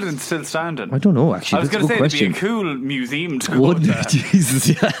this building still standing? I don't know, actually. I was going to say it'd be a cool museum to go to. Jesus,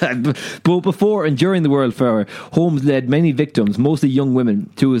 yeah. But before and during the World Fair, Holmes led many victims, mostly young women,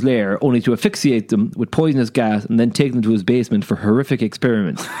 to his lair, only to asphyxiate them with poisonous gas and then take them to his basement for horrific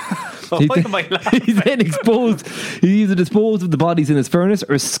experiments. He then either disposed of the bodies in his furnace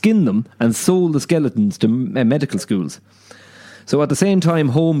or skinned them and sold the skeletons to medical schools. So at the same time,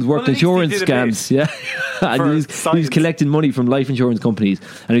 Holmes worked insurance scams. Yeah, and he was collecting money from life insurance companies.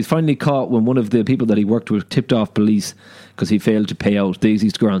 And he was finally caught when one of the people that he worked with tipped off police because he failed to pay out. They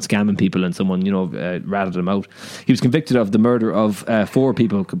used to go around scamming people, and someone ratted him out. He was convicted of the murder of 4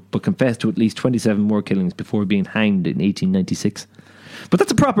 people, but confessed to at least 27 more killings before being hanged in 1896. But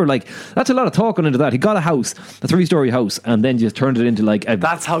that's a proper, that's a lot of talk into that. He got a house, a 3-story house, and then just turned it into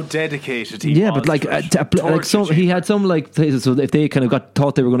that's how dedicated he was. Yeah, but he had some places, so if they kind of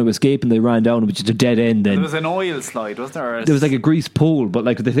thought they were going to escape and they ran down, which is a dead end. Then there was an oil slide, wasn't there? There was a grease pole, but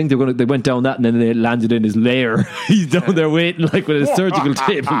they think they went down that and then they landed in his lair. He's down there waiting with his surgical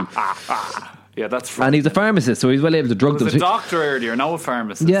table. Yeah, that's right. And he's a pharmacist, so he's well able to drug them. He was a doctor earlier, now a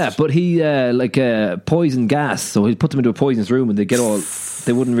pharmacist. Yeah, but he poison gas, so he put them into a poisonous room, and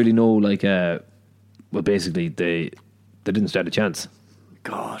they wouldn't really know. Basically they didn't stand a chance.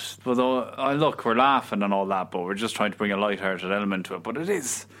 God, well, look, we're laughing and all that, but we're just trying to bring a light-hearted element to it. But it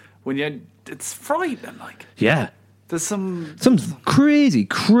is it's frightening. Yeah. There's some crazy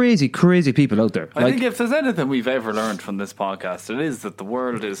people out there. I think if there's anything we've ever learned from this podcast, it is that the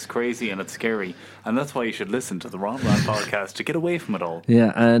world is crazy and it's scary, and that's why you should listen to the Ron Rat podcast to get away from it all.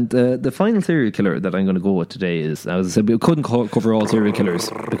 Yeah, and the final serial killer that I'm going to go with today is, as I said, we couldn't cover all serial killers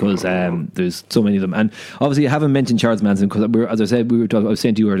because there's so many of them, and obviously I haven't mentioned Charles Manson because, as I said, I was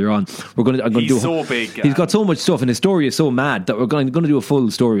saying to you earlier on, he's so big. He's got so much stuff, and his story is so mad that we're going to do a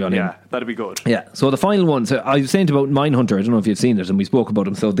full story on him. Yeah, that'd be good. Yeah. So the final one. So I was saying about Mindhunter. I don't know if you've seen it, and we spoke about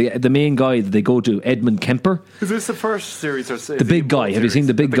him. So the main guy that they go to, Edmund Kemper. Is this the first series or the big guy? Have you seen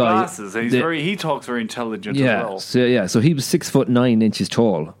the big guy? Glasses. And he talks very intelligent as well. So he was 6'9"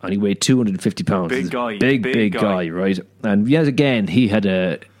 tall, and he weighed 250 pounds. Big guy, big guy, right? And yet again, he had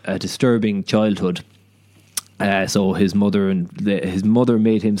a disturbing childhood. So his mother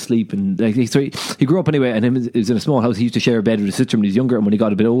made him sleep, and he grew up anyway. And he was in a small house. He used to share a bed with his sister when he was younger, and when he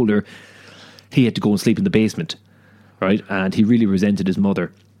got a bit older, he had to go and sleep in the basement, right? And he really resented his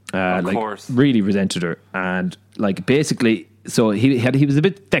mother. Of course. Really resented her. And basically, so he was a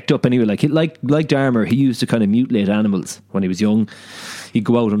bit fecked up anyway. Like Dahmer, he used to kind of mutilate animals when he was young. He'd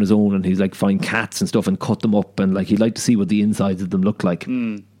go out on his own and he'd find cats and stuff and cut them up, and he'd like to see what the insides of them looked like.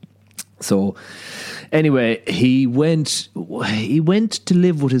 So anyway, he went to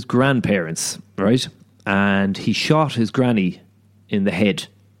live with his grandparents, right? and he shot his granny in the head,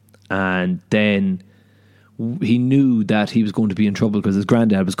 and then he knew that he was going to be in trouble because his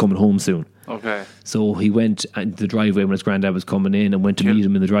granddad was coming home soon. Okay. So he went into the driveway when his granddad was coming in and went to meet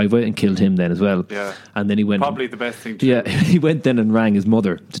him in the driveway and killed him then as well. Yeah. And then he went... Probably the best thing to do. He went then and rang his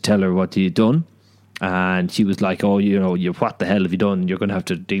mother to tell her what he had done. And she was like, oh, you know, what the hell have you done? You're going to have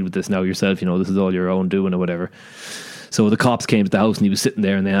to deal with this now yourself. You know, this is all your own doing or whatever. So the cops came to the house and he was sitting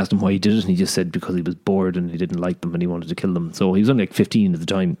there and they asked him why he did it. And he just said because he was bored and he didn't like them and he wanted to kill them. So he was only like 15 at the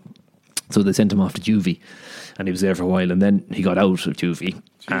time. So they sent him off to juvie. And he was there for a while, and then he got out of juvie.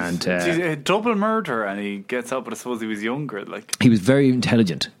 And a double murder, and he gets out. But I suppose he was younger. Like he was very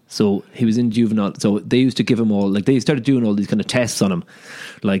intelligent, so he was in juvenile. So they used to give him all, like they started doing all these kind of tests on him,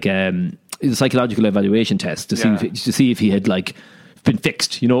 like the psychological evaluation test to see if he had like been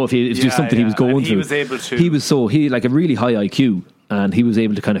fixed. You know, if there's something he was going through. He was able to. He like a really high IQ. And he was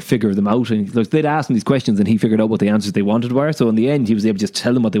able to kind of figure them out. And they'd ask him these questions, and he figured out what the answers they wanted were. So in the end, he was able to just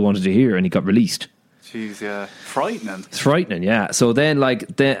tell them what they wanted to hear, and he got released. Jeez, yeah, frightening. It's frightening, yeah. So then,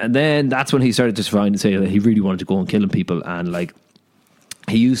 then that's when he started to try and say that he really wanted to go and killing people, and like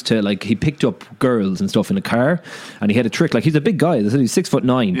he used to he picked up girls and stuff in a car, and he had a trick. Like he's a big guy. They said he's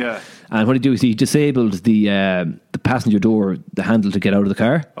 6'9". Yeah. And what he do is he disabled the passenger door, the handle to get out of the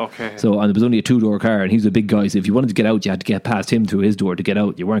car. Okay. So and it was only a 2-door car, and he was a big guy. So if you wanted to get out, you had to get past him through his door to get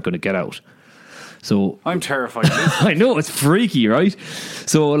out. You weren't going to get out. So I'm terrified. I know, it's freaky, right?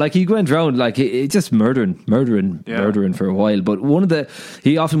 So like he went around like just murdering for a while. But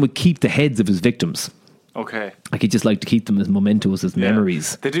he often would keep the heads of his victims. Okay. Like he just liked to keep them as mementos, as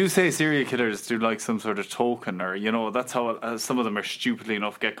memories. They do say serial killers do like some sort of token, or that's how some of them are stupidly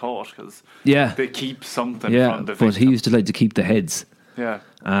enough get caught because they keep something from the victim. But he used to like to keep the heads. Yeah.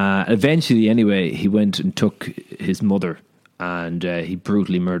 Eventually, anyway, he went and took his mother. And he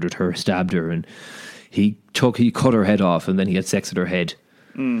brutally murdered her, stabbed her, and he cut her head off, and then he had sex with her head.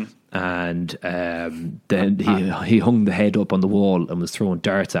 And then he hung the head up on the wall and was throwing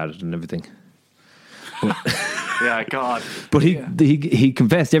darts at it and everything. Yeah, God. But he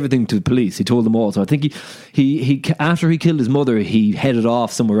confessed everything to the police. He told them all. So I think he after he killed his mother, he headed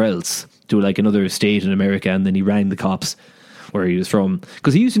off somewhere else to like another state in America, and then he rang the cops where he was from,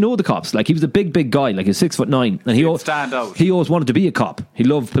 because he used to know the cops. Like he was a big guy, like he's 6'9", and he stand out. He always wanted to be a cop. He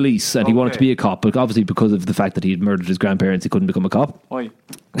loved police, and he wanted to be a cop. But obviously, because of the fact that he had murdered his grandparents, he couldn't become a cop. Why?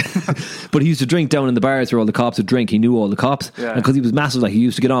 But he used to drink down in the bars where all the cops would drink. He knew all the cops, and because he was massive, like he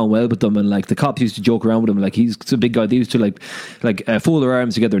used to get on well with them, and like the cops used to joke around with him. Like he's a big guy. They used to like fold their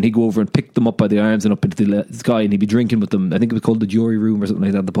arms together, and he'd go over and pick them up by the arms and up into the sky, and he'd be drinking with them. I think it was called the jury room or something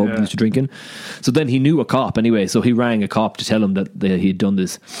like that. The pub he used to drink in. So then he knew a cop anyway. So he rang a cop to tell him that he'd done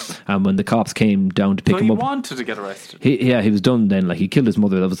this. And when the cops came down to pick him up, he wanted to get arrested. He was done then. Like he killed his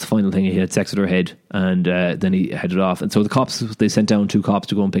mother. That was the final thing. He had sex with her head, and then he headed off. And so the cops, they sent down 2 cops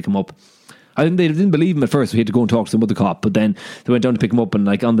to go and pick him up. I think they didn't believe him at first, so he had to go and talk to some other cop. But then they went down to pick him up, and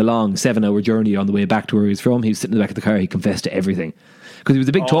like on the long 7-hour journey on the way back to where he was from, he was sitting in the back of the car. He confessed to everything because he was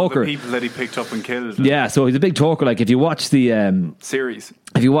a big talker. The people that he picked up and killed. Yeah, so he's a big talker. Like if you watch the series,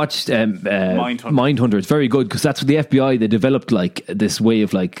 if you watched Mindhunter, it's very good because that's what the FBI, they developed like this way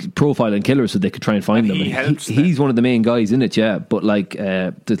of like profiling killers so they could try and find them. He's one of the main guys in it, yeah. But like,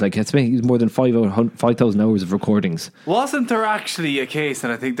 there's like he's more than 5,000 hours of recordings. Wasn't there actually a case,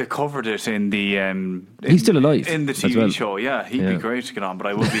 and I think they covered it in the he's still alive in the TV show. Yeah, he'd be great to get on, but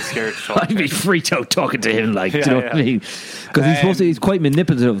I would be scared to talk. I'd be freaked out talking to him, like, do you know what I mean? Because he's quite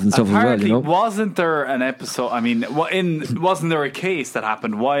manipulative and stuff as well. You know? Wasn't there an episode? I mean, wasn't there a case that happened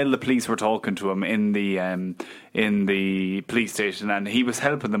while the police were talking to him in the police station, and he was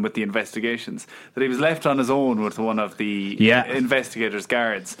helping them with the investigations, that he was left on his own with one of the investigators'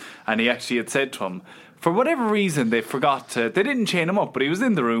 guards, and he actually had said to him, for whatever reason they didn't chain him up, but he was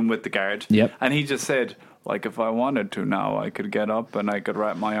in the room with the guard, and he just said, like, if I wanted to now, I could get up and I could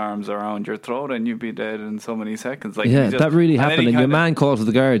wrap my arms around your throat and you'd be dead in so many seconds. Like, that really happened. And your man called for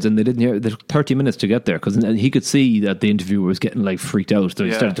the guards, and they didn't hear. They took 30 minutes to get there because he could see that the interviewer was getting like freaked out. So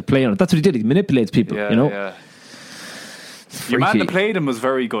he started to play on it. That's what he did. He manipulates people. You know. Yeah. Your man that played him was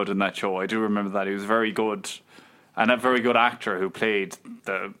very good in that show. I do remember that he was very good, and a very good actor who played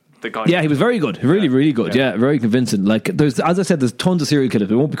the guy. Yeah, he was very good. Really good. Yeah, very convincing. Like, as I said, there's tons of serial killers.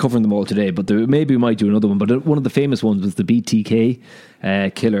 We won't be covering them all today, but maybe we might do another one. But one of the famous ones was the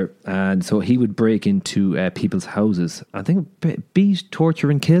BTK killer, and so he would break into people's houses. I think beat, torture,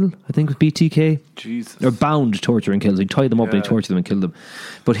 and kill. I think it was BTK. Jesus. Or bound, torture, and kill. So he'd tie them up and he'd torture them and kill them.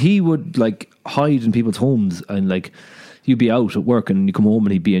 But he would like hide in people's homes, and like you'd be out at work and you come home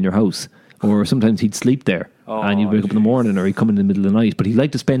and he'd be in your house or sometimes he'd sleep there. And you'd wake up in the morning, or he'd come in the middle of the night. But he'd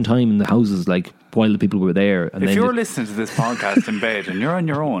like to spend time in the houses, like, while the people were there. And if you're listening to this podcast in bed and you're on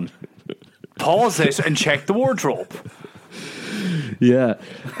your own, pause it and check the wardrobe. Yeah,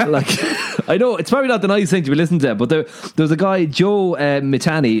 like, I know it's probably not the nice thing to be listening to, but there's a guy, Joe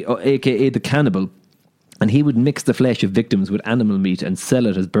Mitani, aka the Cannibal, and he would mix the flesh of victims with animal meat and sell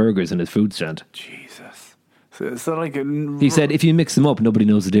it as burgers in his food stand. Jesus. So like he said, if you mix them up, nobody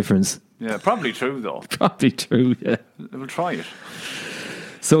knows the difference. Yeah, probably true though. Probably true, yeah. We'll try it.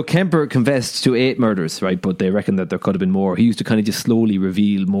 So Kemper confessed to 8 murders, right? But they reckon that there could have been more. He used to kind of just slowly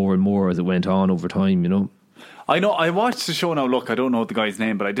reveal more and more as it went on over time, you know. I know, I watched the show now, look, I don't know the guy's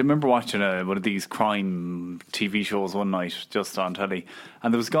name, but I did remember watching one of these crime TV shows one night, just on telly,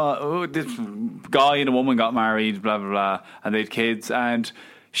 and there was this guy and a woman got married, blah, blah, blah, and they had kids, and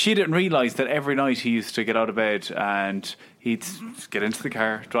she didn't realise that every night he used to get out of bed and he'd get into the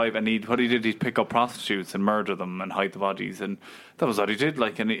car, drive, and he'd pick up prostitutes and murder them and hide the bodies, and that was what he did,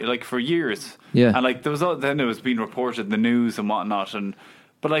 like for years. Yeah. And like then it was being reported in the news and whatnot,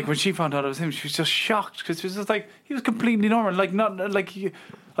 but like when she found out it was him, she was just shocked because she was just like, he was completely normal, like not like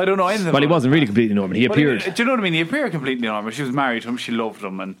I don't know anything. Well, he wasn't really completely normal. He appeared. Do you know what I mean? He appeared completely normal. She was married to him. She loved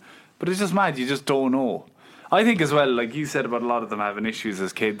him, but it's just mad. You just don't know. I think as well, like you said about a lot of them having issues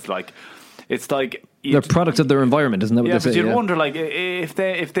as kids, like it's like they're products of their environment, isn't that what they say? But you'd wonder, like if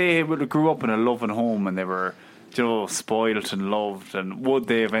they would have grew up in a loving home and they were, you know, spoilt and loved, and would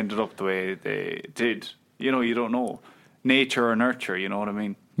they have ended up the way they did? You know, you don't know. Nature or nurture, you know what I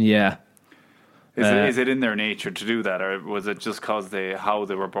mean? Yeah. Is it in their nature to do that, or was it just because how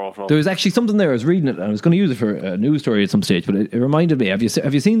they were brought up? There was actually something there. I was reading it, and I was going to use it for a news story at some stage, but it reminded me. Have you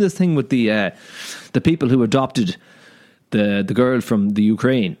seen this thing with the people who adopted the girl from the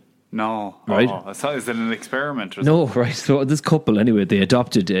Ukraine? No, right? Is it an experiment? Or no, right. So this couple, anyway, they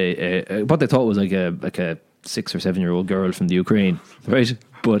adopted what they thought was like a 6 or 7 year old girl from the Ukraine, right?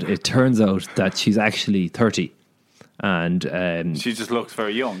 But it turns out that she's actually 30. And she just looks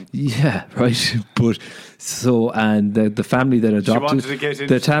very young. Yeah, right. But the family that adopted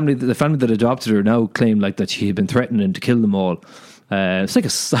the family that adopted her now claim like that she had been threatening to kill them all. It's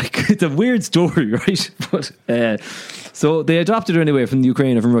it's a weird story, right? But so they adopted her anyway from the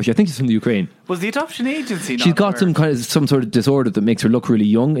Ukraine or from Russia. I think she's from the Ukraine. Was the adoption agency? She's got some sort of disorder that makes her look really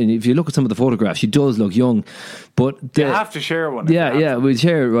young, and if you look at some of the photographs, she does look young. But you have to share one. Yeah, we'll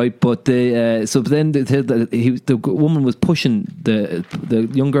share it, right? But then the woman was pushing the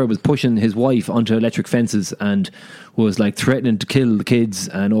young girl was pushing his wife onto electric fences and was like threatening to kill the kids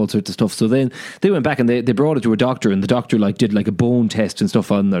and all sorts of stuff. So then they went back and they brought her to a doctor, and the doctor like did like a bone test and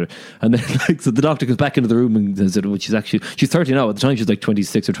stuff on her, and then so the doctor comes back into the room and said, well, she's 30 now. At the time she was like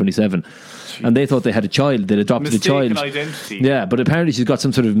 26 or 27. Jeez. And they thought they had a child. They'd adopted Mistaken a child. Identity. Yeah, but apparently she's got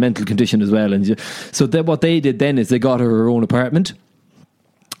some sort of mental condition as well. And so what they did then is they got her own apartment.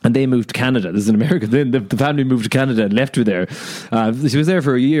 And they moved to Canada. This is in America. Then the family moved to Canada and left her there. She was there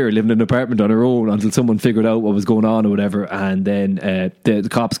for a year, living in an apartment on her own until someone figured out what was going on or whatever. And then the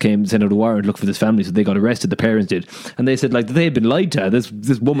cops came, sent out a warrant, looked for this family. So they got arrested. The parents did, and they said like they had been lied to. This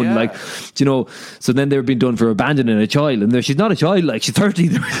woman, yeah. Like, you know. So then they were being done for abandoning a child, and she's not a child. Like she's 30,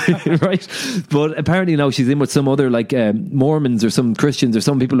 right? But apparently now she's in with some other like Mormons or some Christians or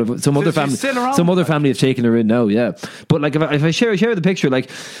some people, some other family. Some other family have taken her in now. Yeah, but like if I share the picture, like.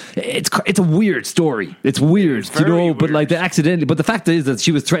 It's a weird story. It's weird, you know. Weird. But like they accidentally. But the fact is that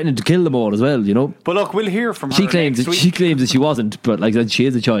she was threatening to kill them all as well, you know. But look, we'll hear from her. She claims that she wasn't, but like that she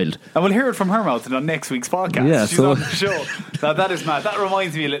is a child. And we'll hear it from her mouth on next week's podcast. Yeah, she's on the show. Now that is mad. That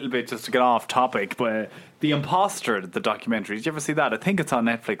reminds me a little bit, just to get off topic, but. The Imposter, the documentary. Did you ever see that? I think it's on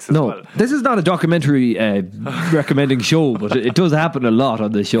Netflix as well. No, this is not a documentary recommending show, but it does happen a lot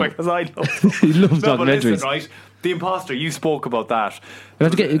on this show. Because I love he loves documentaries. But listen, right? The Imposter, you spoke about that. You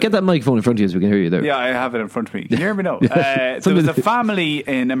have to get that microphone in front of you so we can hear you there. Yeah, I have it in front of me. Can you hear me now? There was a family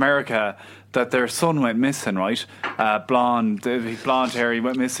in America that their son went missing, right? Blonde hair, he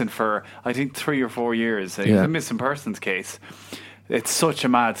went missing for, I think, 3 or 4 years. It was a missing persons case. It's such a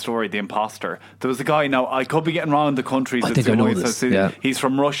mad story, The Imposter. There was a guy, now I could be getting wrong the countries. I think I know this. Yeah. He's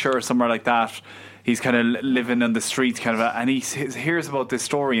from Russia or somewhere like that. He's kind of living on the streets, and he hears about this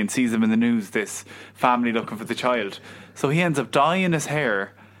story and sees him in the news, this family looking for the child. So he ends up dyeing his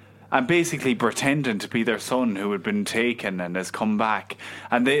hair and basically pretending to be their son who had been taken and has come back.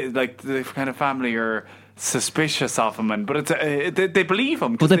 And the kind of family are suspicious of him, but they believe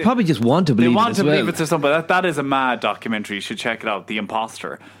him. But they probably just want to believe. They want to believe it's something. But that is a mad documentary. You should check it out, The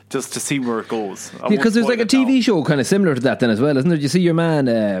Imposter, just to see where it goes. Because there's like a TV show kind of similar to that then as well, isn't there? You see your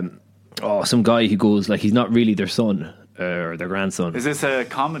man, some guy who goes like he's not really their son. or their grandson. Is this a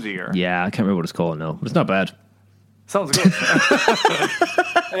comedy or? Yeah, I can't remember what it's called now, but it's not bad. Sounds good.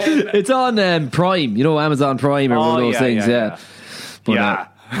 It's on Prime, you know, Amazon Prime or one of those things. Yeah. But,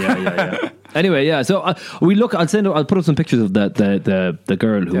 yeah. Anyway, yeah. So I'll put up some pictures of the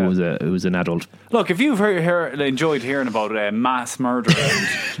girl who was an adult. Look, if you've enjoyed hearing about mass murder and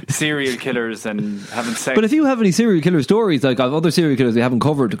serial killers and having sex, but if you have any serial killer stories, like of other serial killers we haven't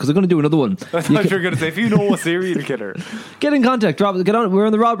covered, because I'm going to do another one. I thought you were going to say, if you know a serial killer, get in contact. Get on. We're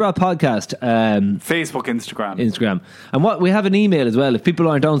on the Rob Rat podcast, Facebook, Instagram, and we have an email as well. If people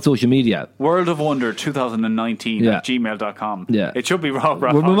aren't on social media, World of Wonder 2019 at gmail.com. Yeah, it should be Rob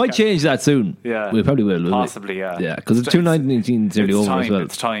Rat. We might change that soon. Yeah, we probably will. Possibly, yeah. Yeah, because it's 2019 is nearly over as well.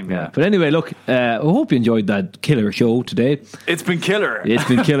 It's time, yeah. But anyway, look, I hope you enjoyed that killer show today. It's been killer. It's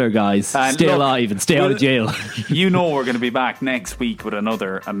been killer, guys. Stay alive and stay out of jail. You know we're going to be back next week with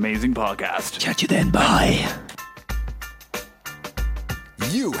another amazing podcast. Chat you then. Bye.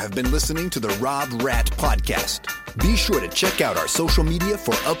 You have been listening to the Rob Rat Podcast. Be sure to check out our social media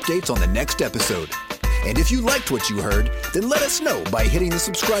for updates on the next episode. And if you liked what you heard, then let us know by hitting the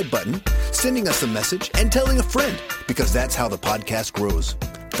subscribe button, sending us a message, and telling a friend, because that's how the podcast grows.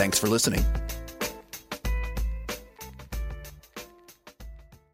 Thanks for listening.